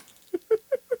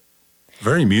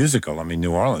 very musical. I mean,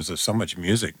 New Orleans, there's so much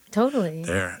music totally.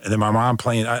 there. And then my mom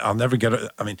playing, I'll never get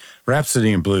it. I mean,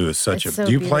 Rhapsody in Blue is such It's a, so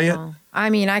do you play it? beautiful. I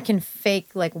mean, I can fake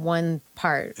like one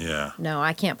part. Yeah. No,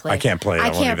 I can't play. I can't play it. I I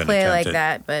won't can't even play it attempt like it.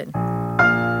 that, but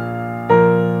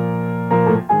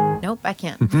nope, I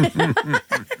can't.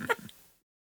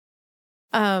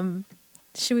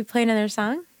 Should we play another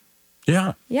song?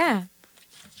 Yeah. Yeah.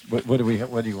 What do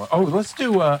you want? Oh, let's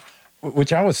do,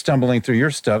 which I was stumbling through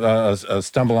your stuff,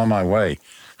 Stumble on My Way.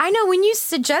 I know when you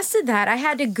suggested that, I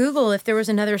had to Google if there was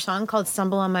another song called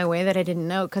Stumble on My Way that I didn't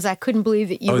know because I couldn't believe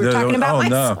that you were talking about my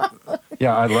song.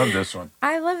 Yeah, I love this one.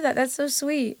 I love that. That's so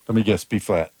sweet. Let me guess, B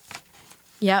flat.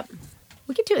 Yep.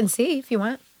 We could do it in C if you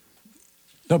want.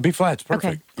 No, B flat's perfect.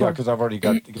 Okay, Yeah, cool. because I've already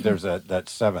got, there's that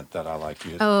seventh that I like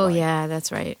you. Oh, yeah,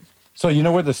 that's right. So you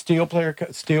know where the steel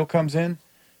comes in?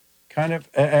 Kind of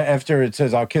after it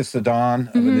says, "I'll kiss the dawn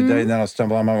of the day, and then I'll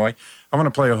stumble on my way." I want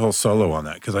to play a whole solo on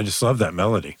that because I just love that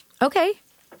melody. Okay.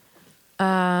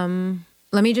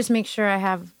 Let me just make sure I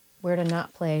have where to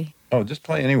not play. Oh, just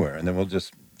play anywhere, and then we'll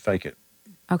just fake it.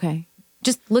 Okay.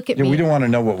 Just look at Yeah, me. we don't want to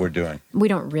know what we're doing. We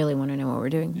don't really want to know what we're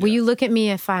doing. Will you look at me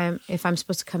if I'm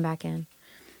supposed to come back in?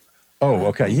 Oh,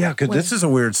 okay. Yeah, because this is a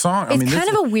weird song. It's kind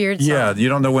of a weird song. Yeah, you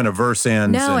don't know when a verse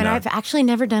ends. No, and I've actually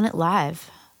never done it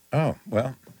live. Oh,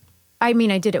 well. I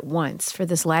mean, I did it once for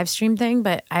this live stream thing,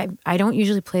 but I don't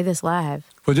usually play this live.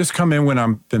 Well, just come in when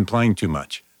I've been playing too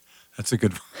much. That's a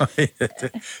good way.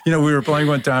 We were playing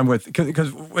one time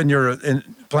because when you're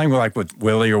playing with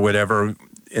Willie or whatever,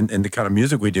 in the kind of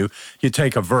music we do, you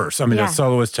take a verse. I mean, Yeah. a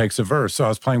soloist takes a verse. So I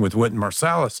was playing with Wynton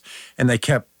Marsalis, and they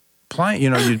kept playing.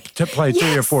 You play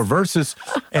 3 or 4 verses,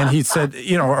 and he said,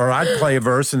 or I'd play a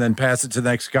verse and then pass it to the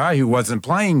next guy who wasn't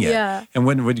playing yet. Yeah. And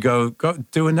Wynton would go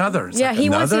do another. It's like, He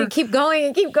wants you another? to keep going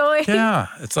and keep going. Yeah,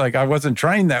 it's like I wasn't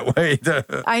trained that way.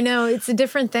 I know, it's a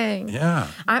different thing. Yeah.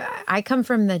 I come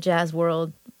from the jazz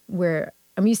world where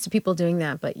I'm used to people doing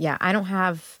that, but yeah, I don't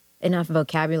have enough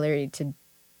vocabulary to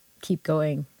keep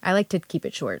going. I like to keep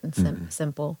it short and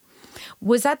simple.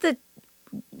 Was that the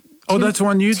That's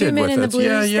one you did 2 Men with in the us.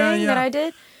 Blues Yeah. thing that I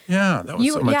did? Yeah, that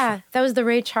was so much fun. That was the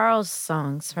Ray Charles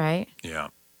songs, right? Yeah.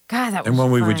 God, that was And when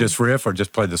we would fun. just riff or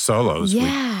just play the solos.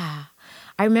 Yeah.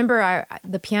 I remember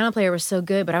the piano player was so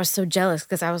good, but I was so jealous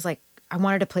because I was like, I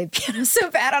wanted to play the piano so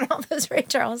bad on all those Ray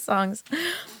Charles songs.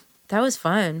 That was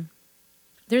fun.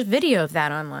 There's video of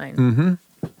that online. Mm-hmm.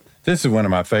 This is one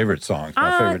of my favorite songs,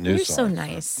 my favorite new You're song. so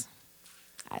nice.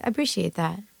 I appreciate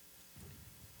that.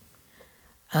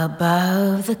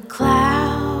 Above the clouds,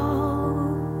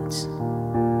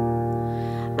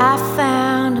 I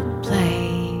found a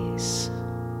place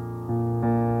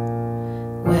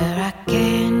where I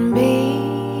can be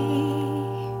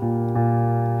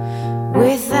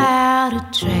without a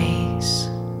trace.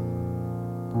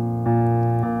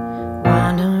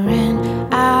 Wandering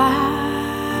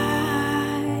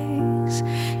eyes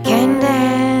can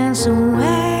dance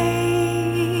away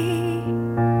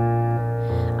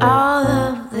all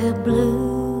of the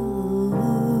blues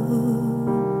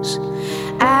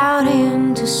out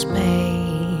into space.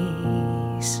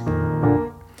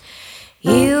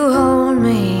 You hold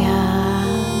me up,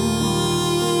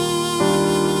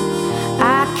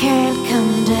 I can't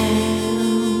come down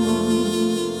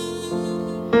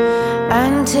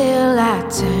until I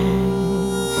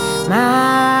turn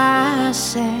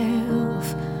myself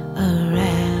around.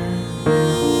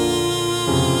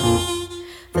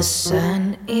 The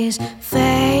sun is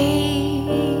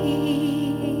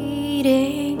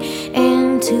fading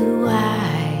into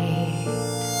white.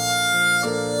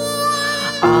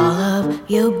 All of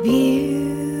your beauty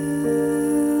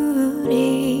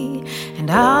and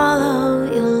all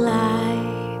of your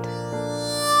light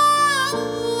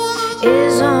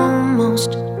is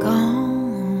almost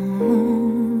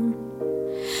gone,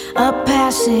 a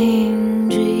passing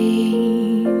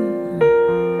dream,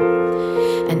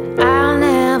 and I'll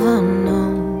never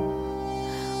know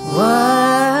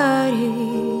what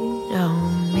it all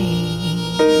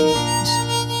means.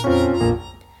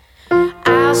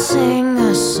 I'll sing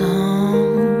a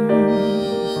song,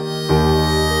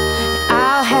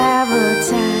 I'll have a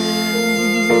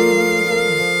time,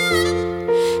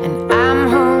 and I'm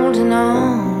holding on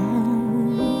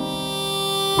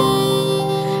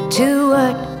to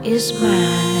what is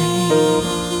mine.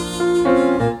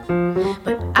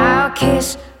 But I'll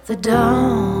kiss the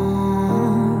dawn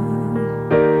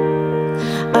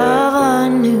of a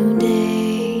new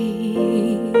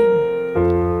day,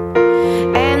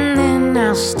 and then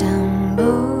I'll stumble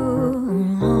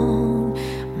on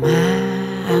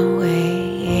my way.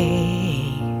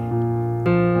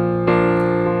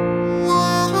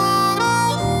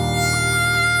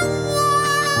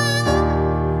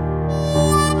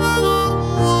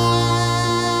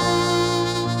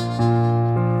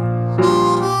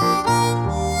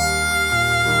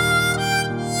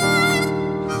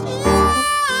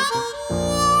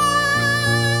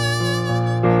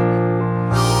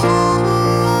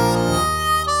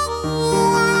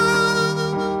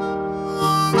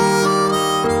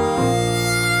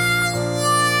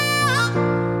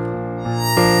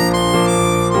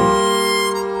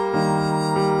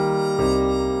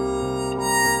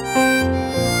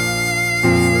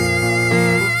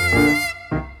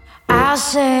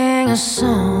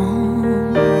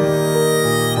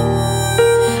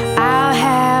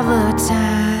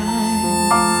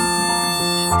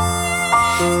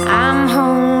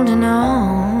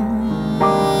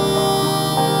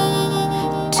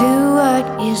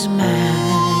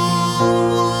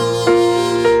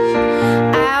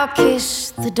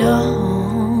 the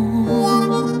dawn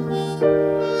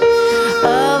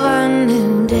of a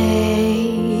new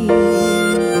day,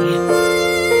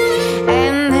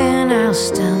 and then I'll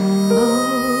stumble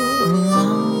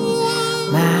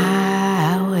along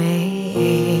my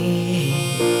way,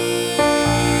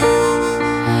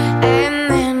 and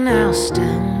then I'll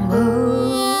stumble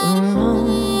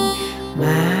along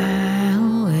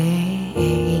my way.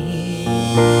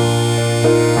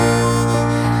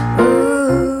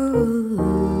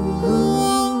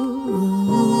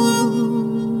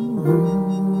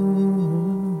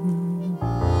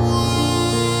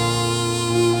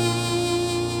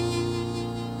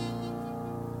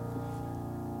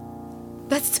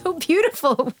 That's so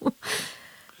beautiful.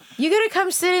 You gotta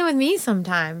come sit in with me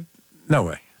sometime. No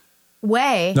way.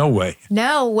 No way.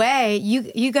 No way.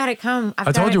 You gotta come.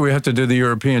 I told you we have to do the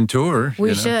European tour. We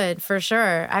you know? should, for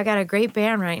sure. I got a great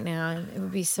band right now, and it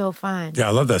would be so fun. Yeah,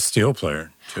 I love that steel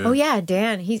player too. Oh yeah,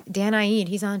 Dan. Dan Aid.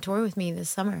 He's on tour with me this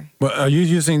summer. Well, are you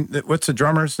using what's the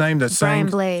drummer's name that Brian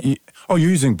sings? Blade. Oh, you're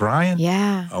using Brian?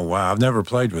 Yeah. Oh wow, I've never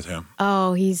played with him.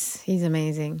 Oh, he's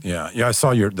amazing. Yeah. I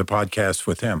saw the podcast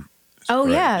with him. Oh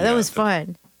great. yeah, that Yeah, was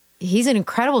fun. He's an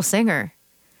incredible singer.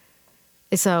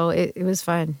 So it was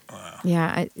fun. Wow.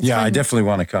 Yeah. I definitely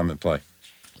want to come and play.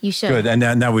 You should. Good, and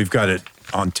now we've got it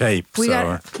on tape.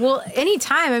 Well,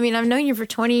 anytime. I mean, I've known you for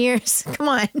 20 years. Come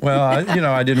on. Well,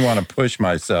 I didn't want to push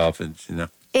myself. It's,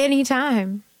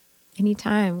 Anytime.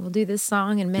 We'll do this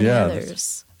song and many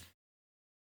others.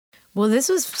 Well, this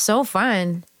was so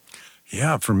fun.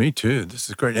 Yeah, for me too. This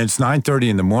is great. And it's 9:30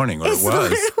 in the morning, or it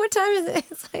was. What time is it?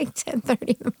 It's like 10:30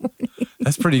 in the morning.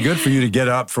 That's pretty good for you to get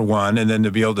up for one, and then to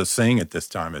be able to sing at this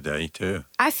time of day too.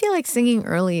 I feel like singing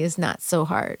early is not so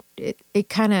hard. It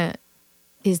kind of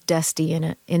is dusty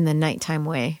in the nighttime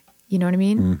way. You know what I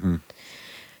mean? Mm-hmm.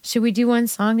 Should we do one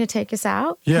song to take us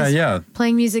out? Yeah.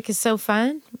 Playing music is so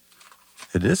fun.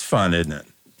 It is fun, isn't it?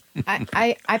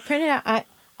 I printed out.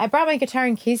 I brought my guitar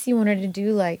in case you wanted to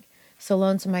do like "So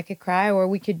Lonesome I Could Cry," or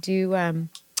we could do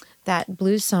that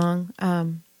blues song.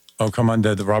 Oh, come on,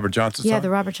 the Robert Johnson song? Yeah,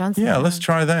 the Robert Johnson. Yeah, song. let's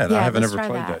try that. Yeah, I haven't let's ever try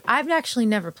played that. I've actually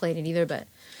never played it either, but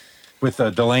With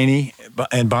Delaney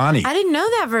and Bonnie. I didn't know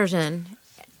that version.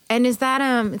 And is that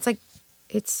it's like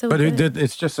it's so? But good.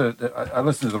 it's just I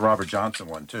listened to the Robert Johnson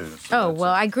one too. So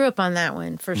well, I grew up on that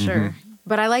one for Mm-hmm. sure.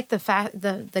 But I like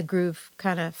the groove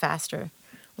kind of faster.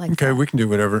 Like okay, that. we can do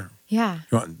whatever. Yeah.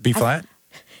 You want B flat?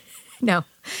 No.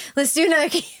 Let's do another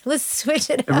key. Let's switch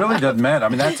it It up. really doesn't matter. I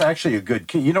mean, that's actually a good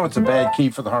key. You know what's a bad key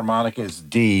for the harmonica is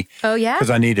D. Oh, yeah? Because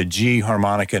I need a G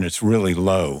harmonica and it's really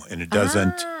low and it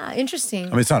doesn't. Ah, interesting. I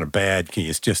mean, it's not a bad key.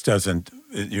 It just doesn't.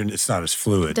 It's not as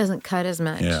fluid. It doesn't cut as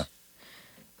much. Yeah.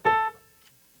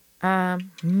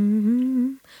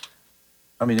 Mm-hmm.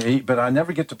 I mean, but I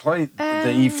never get to play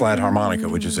the E flat harmonica,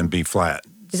 which is in B flat.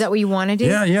 Is that what you want to do?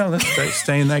 Yeah. Let's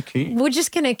stay in that key. We're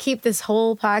just going to keep this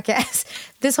whole podcast.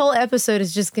 This whole episode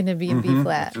is just going to be in B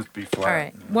flat. Just B flat. All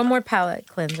right. One more palate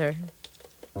cleanser.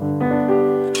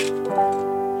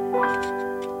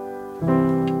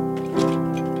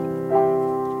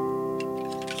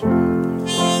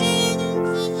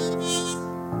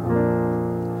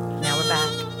 Now we're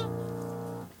back.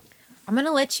 I'm going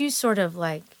to let you sort of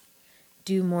like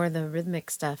do more of the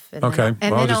rhythmic stuff. And Okay.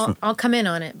 Then, Well, then I'll come in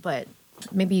on it, but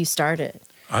maybe you start it.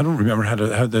 I don't remember how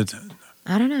the.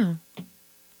 I don't know.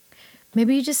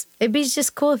 Maybe it'd be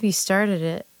just cool if you started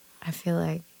it. I feel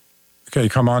like. Okay,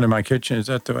 come on in my kitchen. Is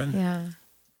that the way? Yeah.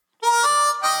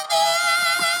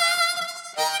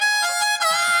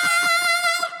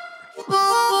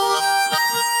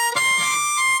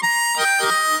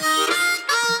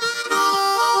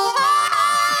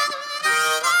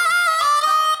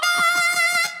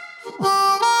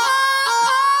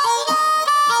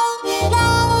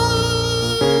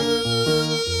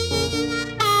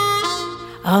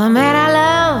 All the man I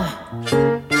love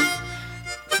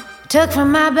took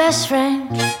from my best friend.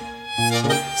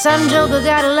 Some joker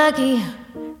got lucky,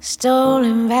 stole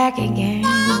him back again.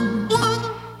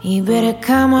 You better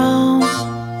come on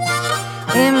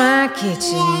in my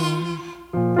kitchen,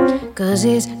 'cause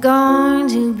it's going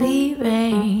to be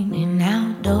raining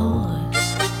outdoors.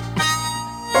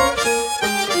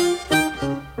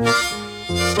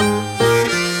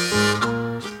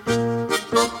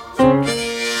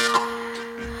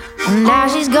 Now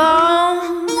she's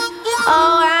gone.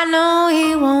 Oh, I know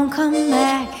he won't come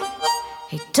back.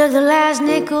 He took the last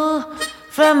nickel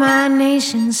from my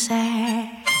nation's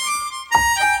sack.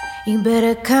 You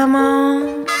better come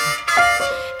on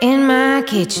in my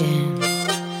kitchen,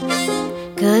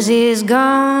 'cause it's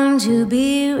going to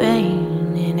be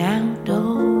raining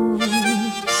outdoors.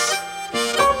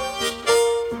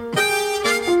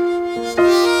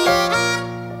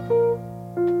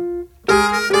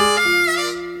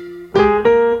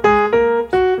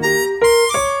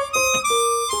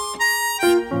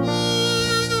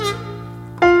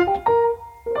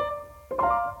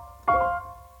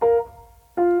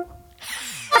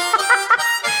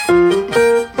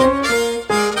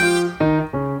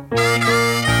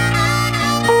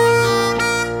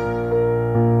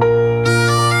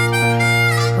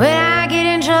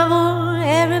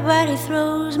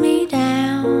 throws me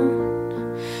down.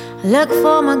 Look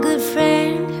for my good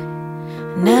friend,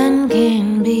 none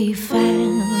can be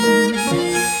found.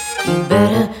 You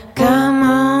better come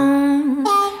on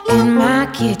in my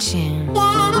kitchen,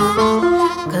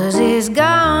 'cause it's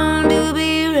going to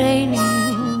be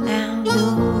raining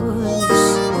outdoors.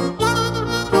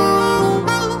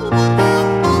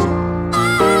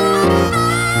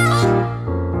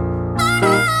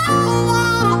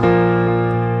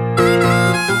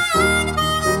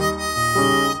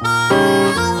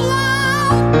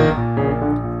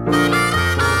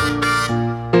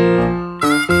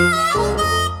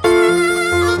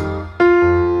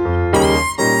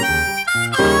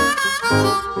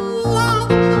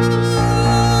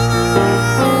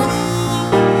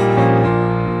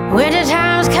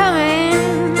 Wintertime's coming,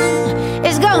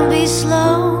 it's gonna be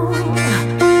slow.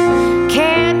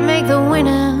 Can't make the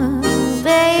winter,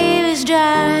 baby's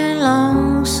dry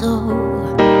long, so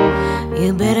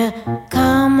you better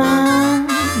come on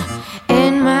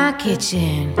in my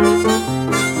kitchen,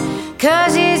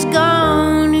 'cause it's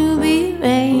going to be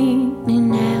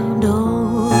raining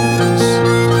outdoors.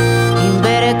 You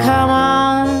better come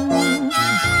on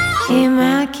in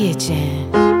my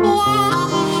kitchen,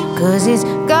 'cause it's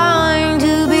going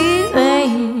to be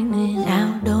raining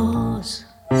outdoors.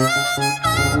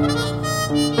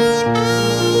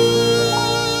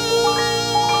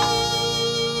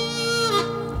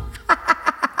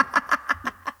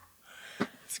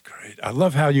 It's great. I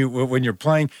love how you, when you're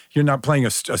playing, you're not playing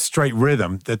a straight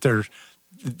rhythm, that there's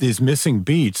these missing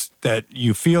beats that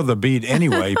you feel the beat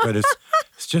anyway, but it's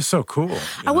just so cool.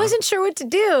 I wasn't sure what to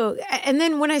do. And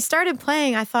then when I started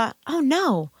playing, I thought, oh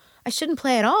no, I shouldn't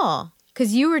play at all,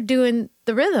 because you were doing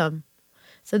the rhythm.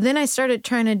 So then I started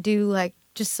trying to do like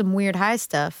just some weird high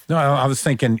stuff. No, I was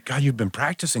thinking, God, you've been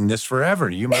practicing this forever.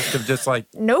 You must have just like...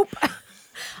 Nope.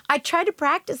 I tried to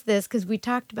practice this because we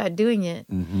talked about doing it.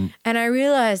 Mm-hmm. And I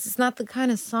realized it's not the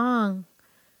kind of song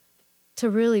to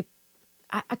really...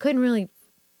 I couldn't really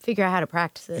figure out how to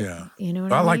practice it. Yeah. You know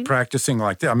what I mean? I like practicing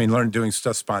like that. I mean, learn doing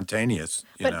stuff spontaneous.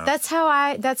 You know? That's how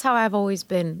I've always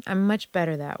been. I'm much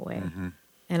better that way. Mm-hmm.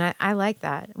 And I like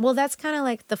that. Well, that's kind of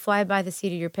like the fly by the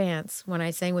seat of your pants when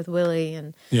I sang with Willie.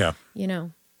 And, you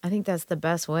know, I think that's the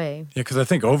best way. Yeah, because I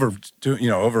think over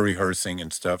rehearsing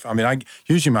and stuff. I mean,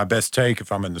 usually my best take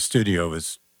if I'm in the studio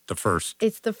is the first.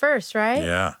 It's the first, right?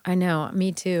 Yeah. I know.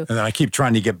 Me too. And then I keep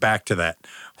trying to get back to that.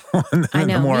 And I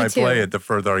know, the more me I play too. it, the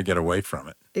further I get away from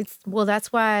it.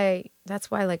 That's why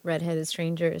like Redheaded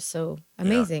Stranger is so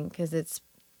amazing, because it's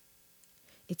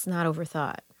not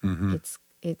overthought. Mm-hmm.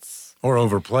 It's or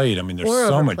overplayed. I mean, there's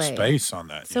so much space on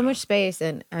that. So much space,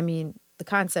 and I mean, the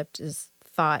concept is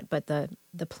thought, but the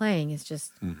playing is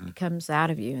just it comes out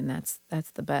of you, and that's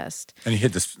the best. And he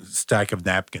hit this stack of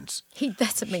napkins.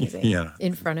 That's amazing.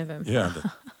 In front of him. Yeah.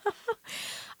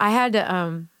 I had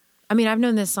to. I mean, I've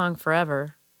known this song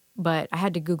forever, but I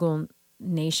had to Google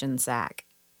Nation Sack.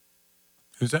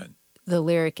 Who's that? The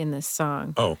lyric in this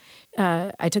song. Oh.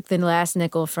 I took the last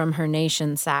nickel from her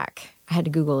nation sack. I had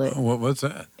to Google it. Oh, what was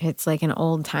that? It's like an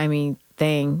old-timey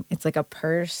thing. It's like a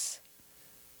purse.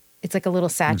 It's like a little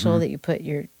satchel that you put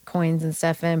your coins and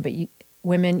stuff in, but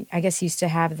women, I guess, used to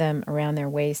have them around their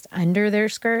waist under their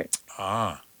skirt.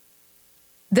 Ah.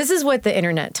 This is what the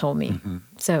internet told me. Mm-hmm.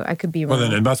 So I could be wrong. Well,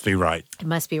 then it must be right. It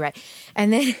must be right.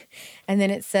 And then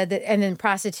it said that, and then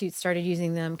prostitutes started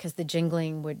using them because the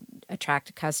jingling would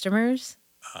attract customers.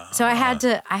 So I had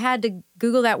to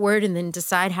Google that word and then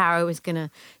decide how I was going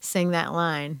to sing that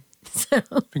line. So,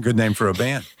 a good name for a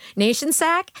band. Nation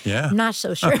Sack? Yeah. I'm not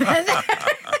so sure about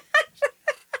that.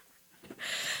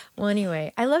 Well,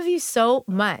 anyway, I love you so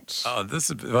much. Oh,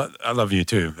 I love you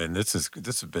too. And this has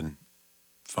been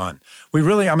fun. We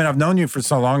really, I mean, I've known you for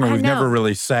so long and we've never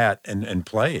really sat and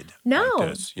played like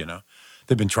this, you know.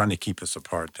 They've been trying to keep us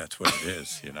apart. That's what it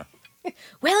is, you know.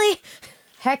 Willie?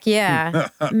 Heck yeah.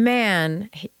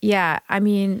 Man, yeah. I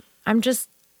mean,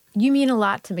 you mean a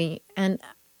lot to me. And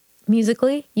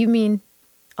musically, you mean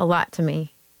a lot to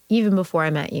me, even before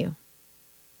I met you.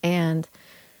 And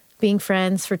being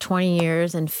friends for 20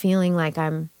 years and feeling like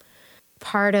I'm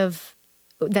part of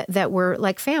that we're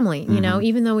like family, you know,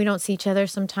 even though we don't see each other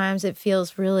sometimes, it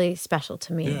feels really special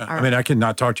to me. Yeah. I mean, I could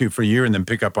not talk to you for a year and then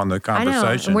pick up on the conversation.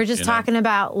 I know. And we're just talking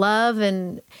about love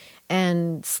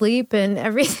and sleep and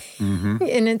everything.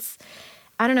 And it's,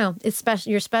 I don't know, it's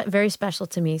special. You're very special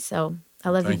to me. So I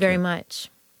love you very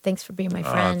much. Thanks for being my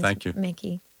friend. Thank you.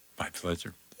 Mickey. My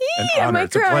pleasure. An honor.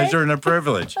 It's a pleasure and a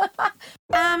privilege.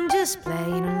 I'm just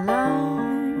playing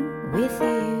along with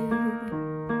you.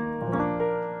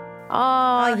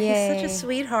 Oh, yeah. He's such a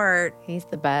sweetheart. He's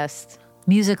the best.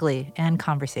 musically and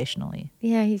conversationally.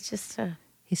 Yeah, he's just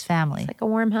He's family. it's like a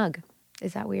warm hug.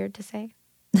 Is that weird to say?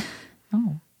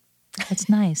 Oh, that's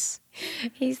nice.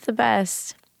 He's the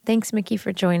best. Thanks, Mickey,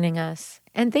 for joining us.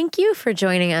 And thank you for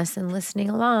joining us and listening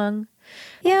along.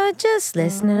 You're just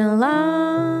listening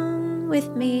along with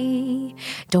me.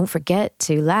 Don't forget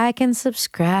to like and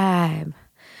subscribe.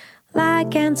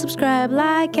 Like and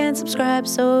subscribe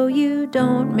so you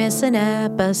don't miss an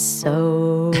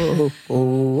episode.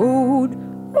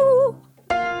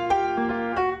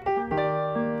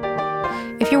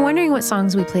 If you're wondering what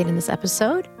songs we played in this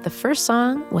episode, the first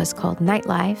song was called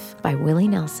Nightlife by Willie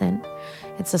Nelson.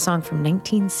 It's a song from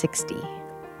 1960.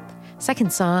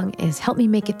 Second song is Help Me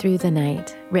Make It Through the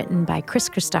Night, written by Kris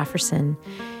Kristofferson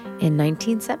in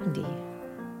 1970.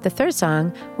 The third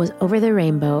song was Over the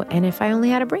Rainbow and If I Only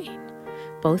Had a Brain,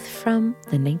 both from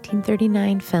the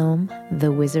 1939 film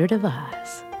The Wizard of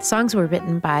Oz. The songs were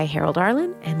written by Harold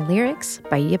Arlen and lyrics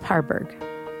by Yip Harburg.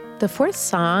 The fourth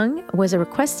song was a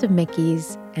request of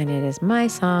Mickey's, and it is my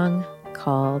song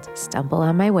called Stumble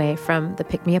on My Way from the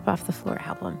Pick Me Up Off the Floor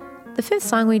album. The fifth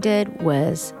song we did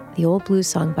was the old blues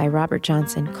song by Robert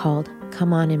Johnson called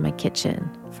Come On in My Kitchen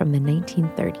from the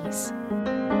 1930s.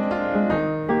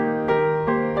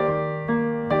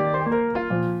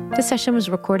 This session was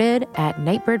recorded at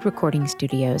Nightbird Recording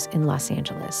Studios in Los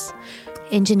Angeles,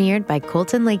 engineered by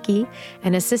Colton Lakey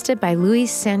and assisted by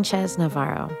Luis Sanchez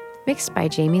Navarro. Mixed by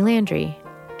Jamie Landry,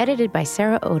 edited by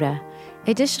Sarah Oda,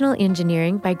 additional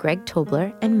engineering by Greg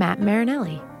Tobler and Matt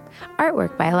Marinelli,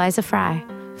 artwork by Eliza Fry,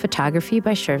 photography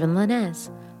by Shervin Lanez,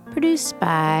 produced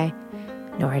by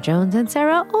Nora Jones and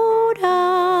Sarah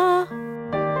Oda.